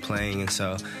both playing. And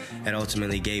so it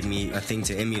ultimately gave me a thing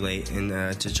to emulate and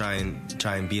to try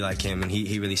and be like him. And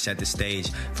he really set the stage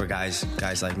for guys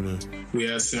like me. We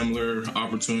had similar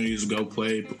opportunities to go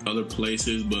play other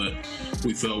places, but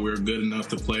we felt we were good enough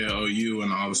to play at OU,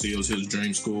 and obviously it was his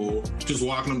dream school. Just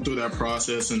walking him through that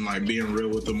process and like being real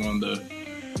with him on the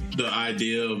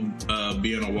idea of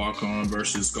being a walk-on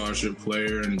versus scholarship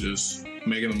player and just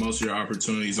making the most of your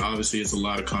opportunities. Obviously, it's a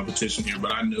lot of competition here,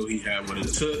 but I knew he had what it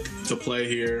took to play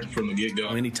here from the get-go.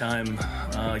 Anytime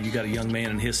you got a young man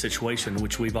in his situation,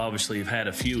 which we've obviously had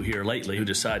a few here lately who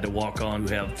decide to walk on,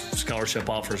 who have scholarship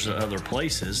offers at other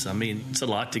places, I mean, it's a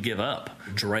lot to give up.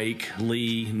 Drake,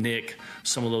 Lee, Nick,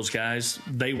 some of those guys,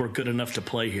 they were good enough to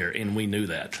play here, and we knew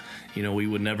that. You know, we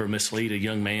would never mislead a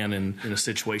young man in a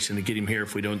situation to get him here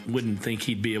if we wouldn't think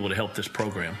he'd be able to help this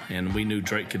program, and we knew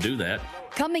Drake could do that.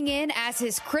 Coming in, as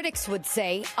his critics would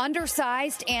say,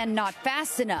 undersized and not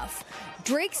fast enough,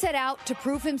 Drake set out to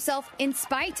prove himself in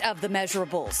spite of the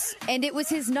measurables. And it was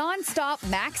his nonstop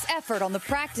max effort on the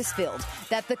practice field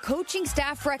that the coaching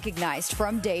staff recognized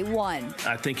from day one.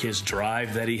 I think his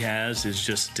drive that he has is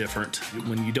just different.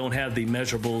 When you don't have the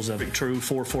measurables of a true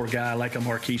 4'4" guy like a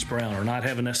Marquise Brown, or not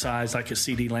having a size like a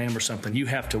CD Lamb or something, you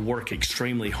have to work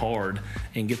extremely hard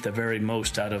and get the very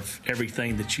most out of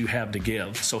everything that you have to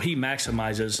give. So he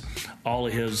maximizes all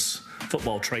of his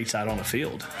football traits out on the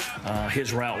field.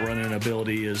 His route running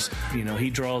ability is, he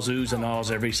draws oohs and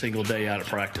ahs every single day out of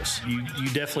practice. You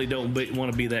definitely don't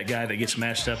want to be that guy that gets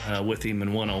matched up with him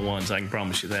in one-on-ones. I can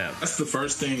promise you that. That's the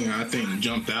first thing I think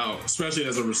jumped out, especially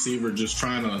as a receiver, just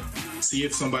trying to see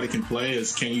if somebody can play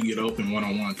is can you get open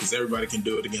one-on-one, because everybody can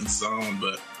do it against zone,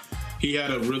 but he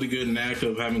had a really good knack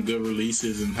of having good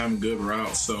releases and having good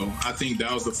routes. So I think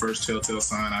that was the first telltale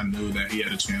sign I knew that he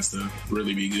had a chance to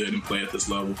really be good and play at this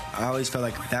level. I always felt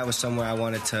like that was somewhere I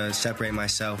wanted to separate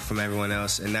myself from everyone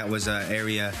else, and that was an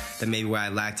area that maybe where I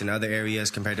lacked in other areas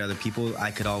compared to other people.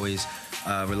 I could always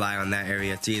rely on that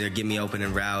area to either get me open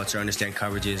in routes or understand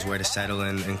coverages, where to settle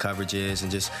in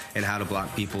coverages, and how to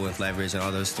block people with leverage and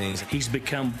all those things. He's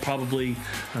become probably,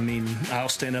 I'll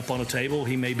stand up on a table.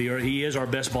 He is our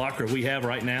best blocker we have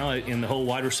right now in the whole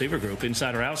wide receiver group,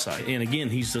 inside or outside. And again,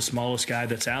 he's the smallest guy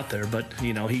that's out there, but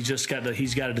he's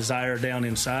got a desire down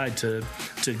inside to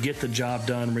get the job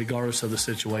done regardless of the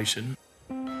situation.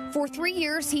 For 3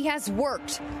 years, he has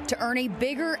worked to earn a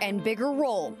bigger and bigger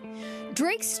role.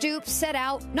 Drake Stoops set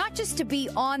out not just to be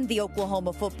on the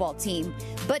Oklahoma football team,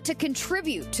 but to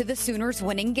contribute to the Sooners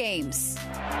winning games.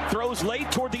 Throws late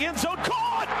toward the end zone.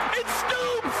 Caught! It's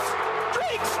Stoops!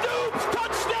 Drake Stoops!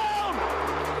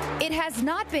 Touchdown! It has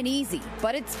not been easy,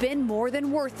 but it's been more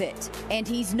than worth it, and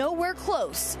he's nowhere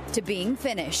close to being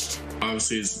finished.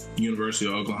 Obviously, it's University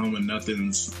of Oklahoma.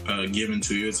 Nothing's given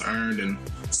to you. It's earned, and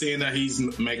seeing that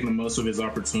he's making the most of his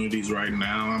opportunities right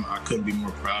now, I couldn't be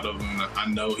more proud of him. I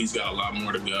know he's got a lot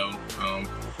more to go.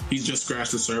 He's just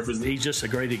scratched the surface. He's just a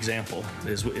great example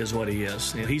is what he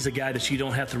is. He's a guy that you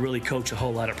don't have to really coach a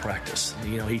whole lot of practice.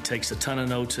 He takes a ton of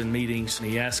notes in meetings, and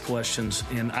he asks questions,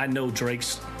 and I know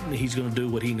he's going to do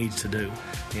what he needs to do.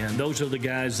 And those are the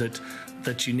guys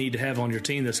that you need to have on your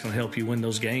team that's going to help you win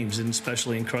those games, and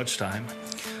especially in crunch time.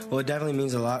 Well, it definitely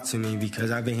means a lot to me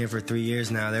because I've been here for 3 years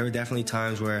now. There were definitely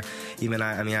times where even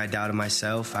I doubted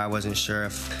myself. I wasn't sure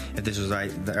if this was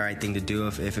the right thing to do,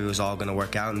 if it was all going to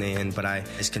work out in the end. But I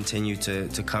just continued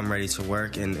to come ready to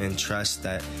work and trust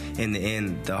that in the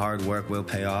end, the hard work will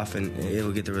pay off and it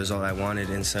will get the result I wanted.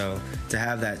 And so to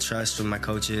have that trust from my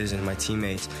coaches and my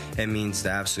teammates, it means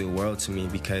the absolute world to me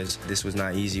because this was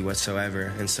not easy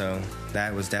whatsoever. And so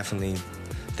that was definitely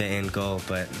the end goal,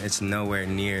 but it's nowhere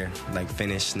near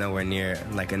finished, nowhere near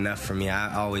enough for me.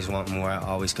 I always want more. I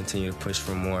always continue to push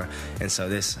for more. And so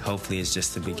this hopefully is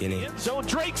just the beginning. So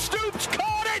Drake Stoops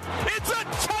caught it. It's a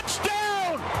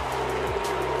touchdown.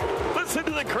 Listen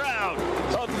to the crowd.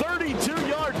 A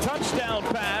 32-yard touchdown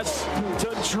pass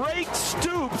to Drake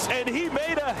Stoops, and he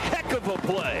made a heck of a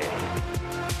play.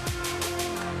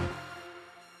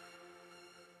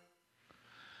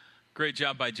 Great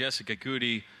job by Jessica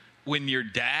Coody. When your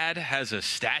dad has a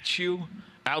statue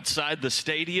outside the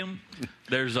stadium,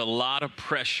 there's a lot of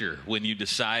pressure when you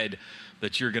decide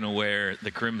that you're going to wear the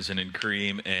crimson and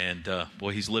cream. And,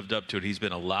 boy, he's lived up to it. He's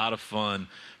been a lot of fun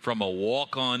from a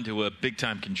walk-on to a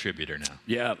big-time contributor now.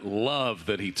 Yeah, love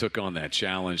that he took on that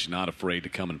challenge, not afraid to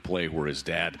come and play where his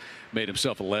dad made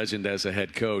himself a legend as a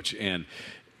head coach. And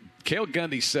Cale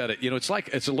Gundy said it.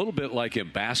 It's a little bit like in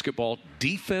basketball.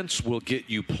 Defense will get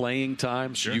you playing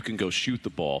time so you can go shoot the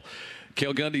ball.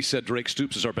 Cale Gundy said Drake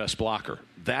Stoops is our best blocker.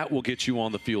 That will get you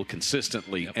on the field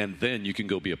consistently, and then you can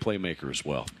go be a playmaker as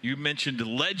well. You mentioned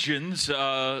legends.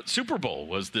 Super Bowl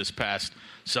was this past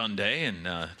Sunday, and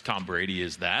Tom Brady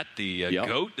is that. The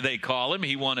GOAT, they call him.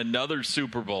 He won another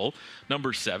Super Bowl,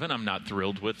 number 7. I'm not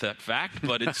thrilled with that fact,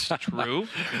 but it's true.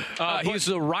 He's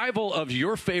the rival of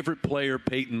your favorite player,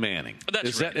 Peyton Manning.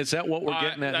 That's right. Is that what we're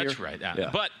getting at here? That's right. Yeah.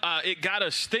 But it got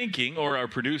us thinking, or our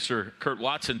producer, Kurt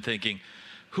Watson, thinking,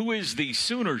 who is the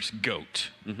Sooners'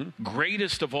 GOAT?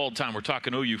 Greatest of all time. We're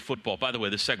talking OU football. By the way,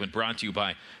 this segment brought to you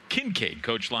by Kincaid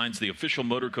Coach Lines, the official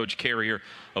motor coach carrier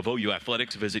of OU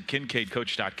Athletics. Visit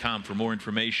KincaidCoach.com for more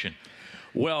information.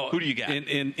 Well, who do you got?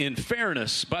 In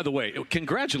fairness, by the way,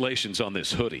 congratulations on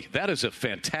this hoodie. That is a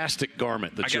fantastic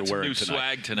garment that you're wearing tonight. I got some new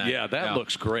swag tonight. Yeah, that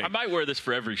looks great. I might wear this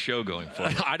for every show going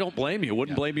forward. I don't blame you.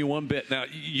 Wouldn't blame you one bit. Now,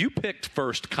 you picked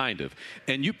first, kind of,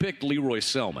 and you picked Leroy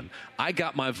Selman. I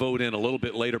got my vote in a little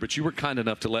bit later, but you were kind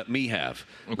enough to let me have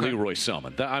Leroy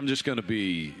Selman. I'm just going to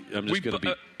be.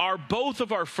 Both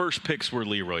of our first picks were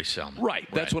Leroy Selman. Right.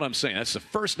 That's what I'm saying. That's the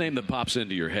first name that pops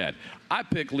into your head. I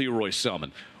picked Leroy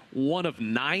Selman. One of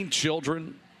 9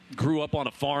 children, grew up on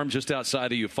a farm just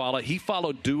outside of Eufaula. He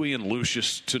followed Dewey and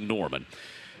Lucius to Norman.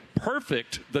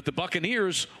 Perfect that the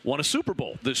Buccaneers won a Super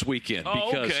Bowl this weekend.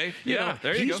 Because,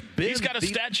 there you go. He's got a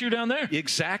statue down there.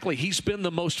 Exactly. He's been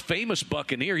the most famous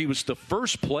Buccaneer. He was the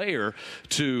first player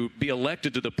to be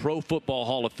elected to the Pro Football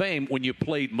Hall of Fame when you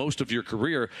played most of your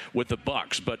career with the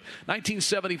Bucs. But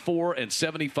 1974 and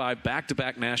 75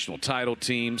 back-to-back national title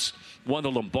teams, won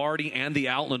the Lombardi and the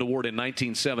Outland Award in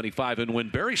 1975. And when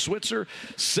Barry Switzer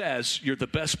says you're the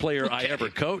best player I ever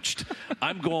coached,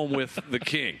 I'm going with the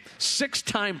king.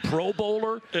 6-time Pro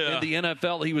Bowler in the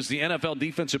NFL. He was the NFL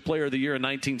Defensive Player of the Year in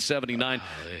 1979.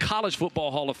 College Football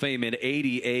Hall of Fame in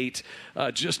 88.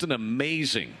 Just an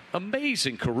amazing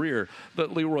career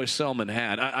that Leroy Selman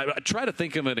had. I try to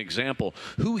think of an example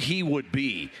who he would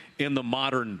be in the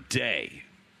modern day.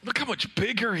 Look how much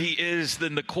bigger he is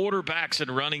than the quarterbacks and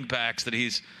running backs that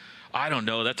he's. I don't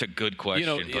know. That's a good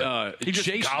question.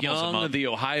 Chase Young, the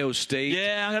Ohio State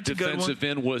defensive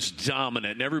end, was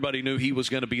dominant, and everybody knew he was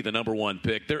going to be the number 1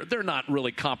 pick. They're not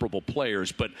really comparable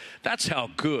players, but that's how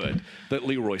good that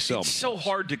Leroy Selman was. It's so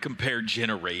hard to compare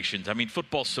generations. I mean,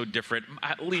 football's so different.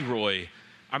 Leroy,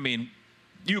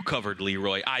 you covered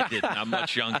Leroy. I didn't. I'm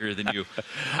much younger than you.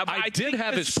 I did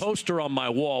have his poster on my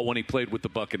wall when he played with the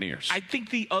Buccaneers. I think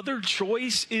the other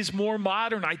choice is more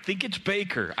modern. I think it's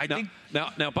Baker.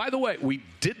 Now, by the way, we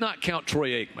did not count Troy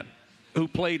Aikman, who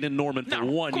played in Norman for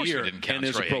 1 year and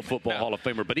is a Pro Football Hall of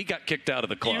Famer, but he got kicked out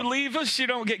of the club. You leave us, you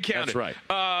don't get counted. That's right.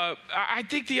 I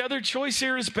think the other choice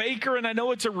here is Baker, and I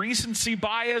know it's a recency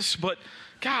bias, but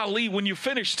golly, when you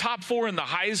finish top 4 in the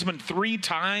Heisman 3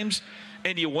 times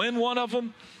and you win one of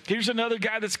them, here's another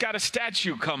guy that's got a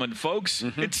statue coming, folks.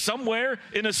 It's somewhere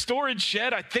in a storage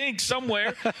shed, I think,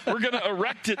 somewhere. We're going to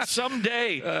erect it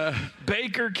someday.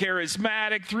 Baker,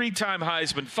 charismatic, 3-time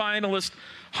Heisman finalist,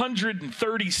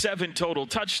 137 total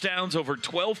touchdowns, over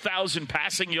 12,000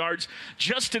 passing yards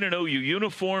just in an OU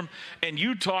uniform. And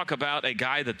you talk about a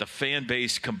guy that the fan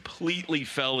base completely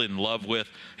fell in love with.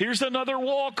 Here's another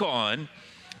walk-on,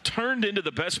 turned into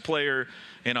the best player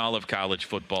in all of college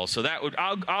football. So that would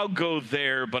I'll go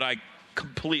there, but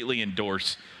completely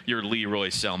endorse your Leroy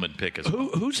Selmon pick as well.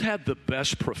 Who's had the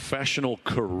best professional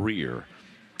career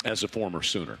as a former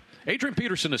Sooner? Adrian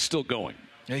Peterson is still going.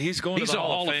 Yeah, he's going to the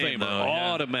Hall of Fame, though,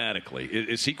 automatically.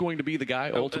 Yeah. Is he going to be the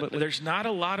guy ultimately? There's not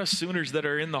a lot of Sooners that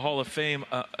are in the Hall of Fame.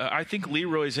 I think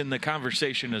Leroy's in the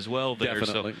conversation as well there.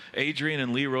 Definitely. So Adrian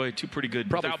and Leroy, two pretty good,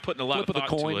 Probably without putting a lot of flip thought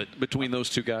of the coin to it. Between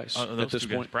those two guys at this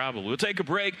point. Probably. We'll take a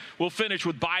break. We'll finish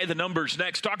with By the Numbers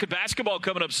next. Talking basketball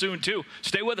coming up soon, too.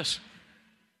 Stay with us.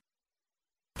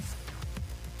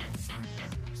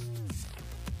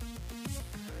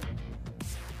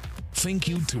 Thank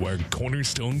you to our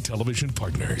Cornerstone Television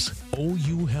partners,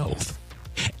 OU Health,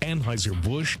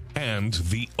 Anheuser-Busch, and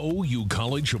the OU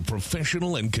College of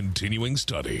Professional and Continuing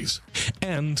Studies,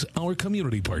 and our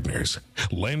community partners,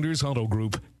 Landers Auto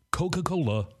Group,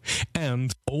 Coca-Cola,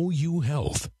 and OU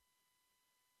Health.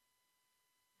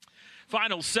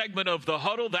 Final segment of the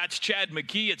Huddle. That's Chad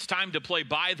McKee. It's time to play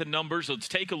By the Numbers. Let's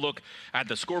take a look at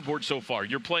the scoreboard so far.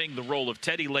 You're playing the role of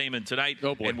Teddy Lehman tonight.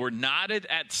 Oh, boy. And we're knotted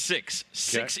at six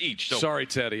each. So sorry,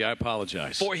 Teddy. I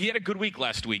apologize. He had a good week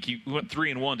last week. He went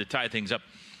 3-1 to tie things up.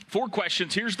 4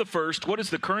 questions. Here's the first. What is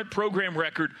the current program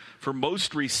record for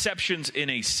most receptions in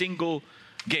a single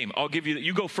game? I'll give you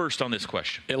you go first on this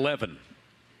question. 11.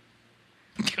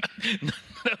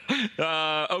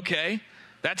 Okay.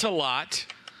 That's a lot.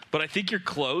 But I think you're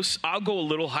close. I'll go a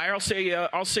little higher.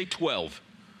 I'll say 12.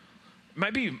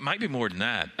 Might be more than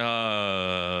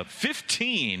that.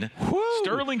 15. Woo!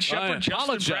 Sterling Shepard,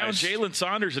 Justin Brown, Jalen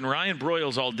Saunders, and Ryan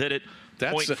Broyles all did it.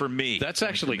 Point for me. That's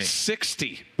actually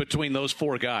 60 between those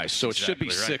 4 guys, so it should be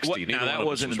 60. Now, that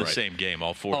wasn't in the same game,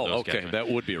 all 4 of those guys. Okay, that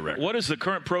would be a record. What is the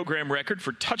current program record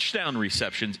for touchdown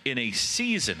receptions in a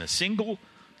season, a single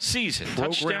season?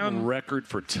 Program record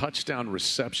for touchdown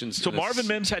receptions. So Marvin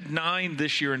Mimms had 9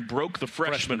 this year and broke the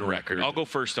freshman record. I'll go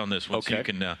first on this one, so you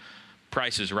can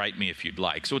prices right me if you'd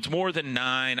like. So it's more than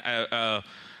 9.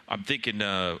 I'm thinking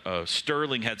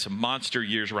Sterling had some monster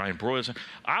years. Ryan Broyles.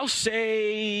 I'll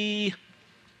say,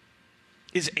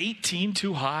 is 18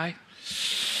 too high?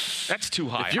 That's too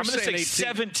high. I'm going to say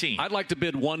 17. I'd like to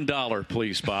bid $1,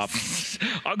 please, Bob.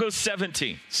 I'll go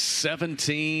 17.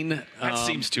 17. That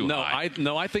seems too high.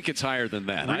 I think it's higher than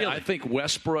that. Really? I think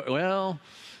Westbrook,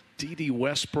 D.D.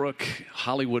 Westbrook,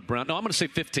 Hollywood Brown. No, I'm going to say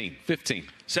 15. 15.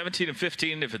 17 and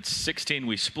 15. If it's 16,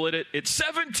 we split it. It's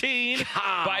 17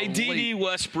 by D.D.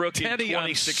 Westbrook Teddy, in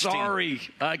 2016. I'm sorry.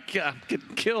 I got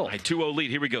killed. 2-0 lead.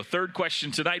 Here we go. Third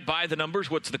question tonight. By the numbers,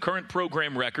 what's the current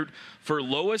program record for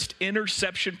lowest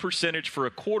interception percentage for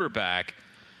a quarterback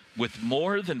with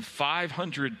more than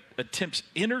 500 attempts?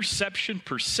 Interception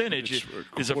percentage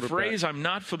is a phrase I'm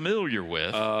not familiar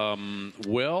with. How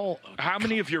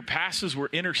many of your passes were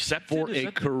intercepted? For a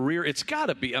career, it's got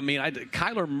to be. I mean,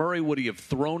 Kyler Murray, would he have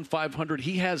thrown 500?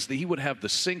 He would have the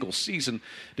single season.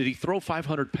 Did he throw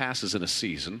 500 passes in a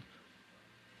season?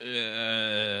 That's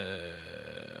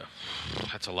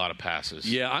a lot of passes.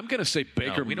 Yeah, I'm going to say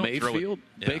Baker Mayfield.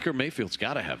 Yeah. Baker Mayfield's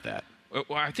got to have that. Well,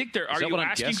 I think are you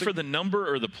asking for the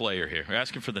number or the player here? You're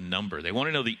asking for the number. They want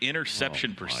to know the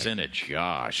interception percentage.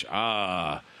 Gosh.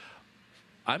 I'm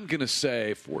going to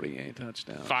say 48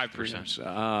 touchdowns. 5%.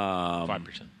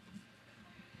 5%.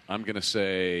 I'm going to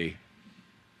say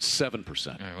 7%.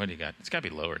 All right, what do you got? It's got to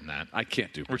be lower than that. I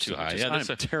can't do percentages. We're too high. Yeah,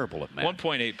 I'm terrible at math.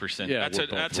 1.8%. Yeah,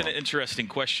 that's an interesting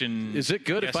question. Is it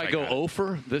good if I go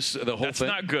over the whole That's thing? That's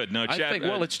not good. No, Chad, I think,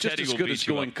 it's just Teddy as good as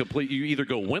going complete. You either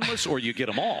go winless or you get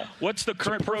them all. What's the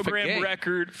current program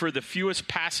record for the fewest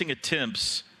passing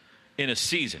attempts in a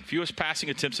season? Fewest passing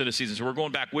attempts in a season. So we're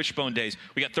going back wishbone days.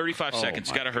 We got 35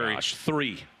 seconds. Got to hurry.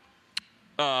 3.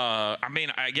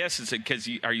 I guess it's because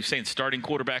are you saying starting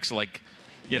quarterbacks like?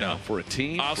 For a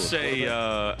team, I'll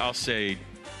say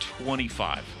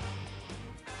 25.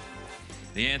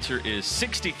 The answer is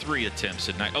 63 attempts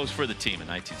at night. It's for the team in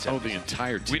 1970. Oh, the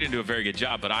entire team. We didn't do a very good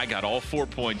job, but I got all 4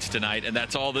 points tonight, and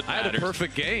that's all that matters. I had a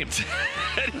perfect game.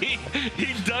 he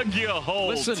dug you a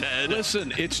hole, Ted.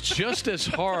 Listen, it's just as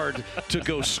hard to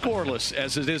go scoreless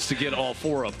as it is to get all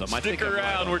 4 of them. Stick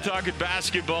around. We're talking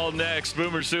basketball next.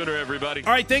 Boomer Sooner, everybody.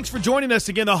 All right, thanks for joining us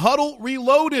again. The Huddle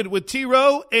Reloaded with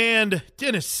T-Row and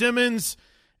Dennis Simmons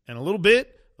and a little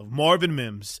bit of Marvin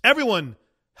Mimms. Everyone,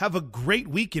 have a great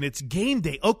weekend. It's game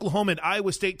day. Oklahoma and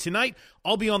Iowa State tonight.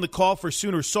 I'll be on the call for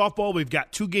Sooner softball. We've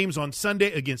got 2 games on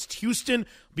Sunday against Houston.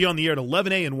 Be on the air at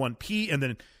 11 a and 1 p. And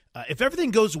then if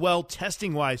everything goes well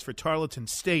testing-wise for Tarleton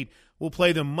State, we'll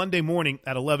play them Monday morning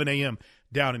at 11 a.m.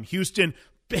 down in Houston.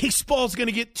 Baseball's going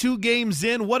to get 2 games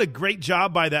in. What a great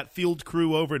job by that field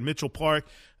crew over at Mitchell Park.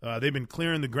 They've been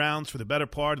clearing the grounds for the better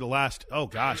part of the last, I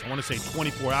want to say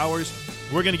 24 hours.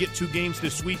 We're going to get 2 games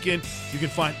this weekend. You can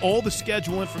find all the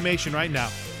schedule information right now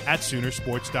at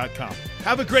Soonersports.com.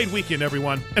 Have a great weekend,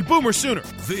 everyone, and Boomer Sooner.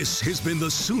 This has been the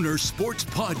Sooner Sports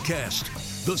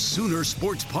Podcast. The Sooner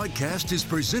Sports Podcast is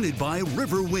presented by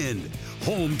Riverwind,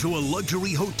 home to a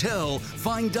luxury hotel,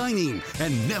 fine dining,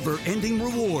 and never-ending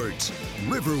rewards.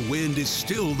 Riverwind is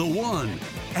still the one.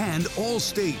 And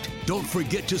Allstate. Don't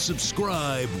forget to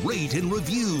subscribe, rate, and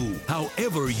review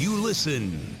however you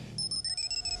listen.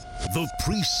 The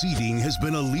preceding has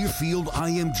been a Learfield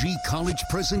IMG College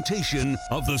presentation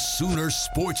of the Sooner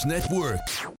Sports Network.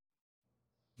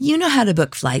 You know how to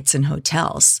book flights and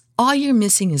hotels. All you're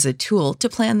missing is a tool to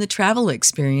plan the travel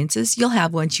experiences you'll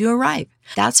have once you arrive.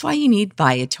 That's why you need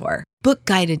Viator. Book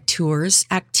guided tours,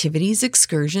 activities,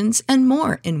 excursions, and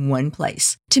more in one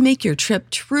place to make your trip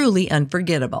truly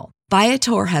unforgettable.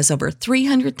 Viator has over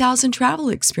 300,000 travel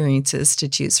experiences to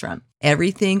choose from.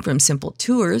 Everything from simple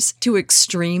tours to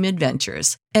extreme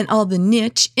adventures and all the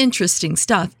niche, interesting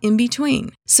stuff in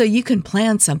between. So you can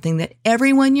plan something that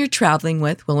everyone you're traveling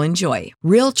with will enjoy.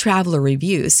 Real traveler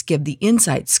reviews give the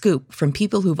inside scoop from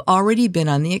people who've already been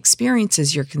on the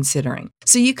experiences you're considering.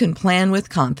 So you can plan with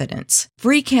confidence.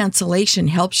 Free cancellation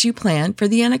helps you plan for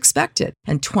the unexpected.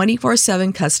 And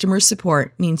 24/7 customer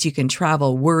support means you can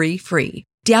travel worry-free.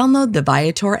 Download the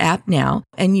Viator app now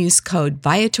and use code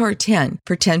Viator10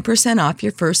 for 10% off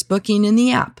your first booking in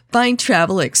the app. Find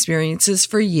travel experiences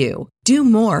for you. Do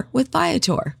more with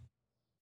Viator.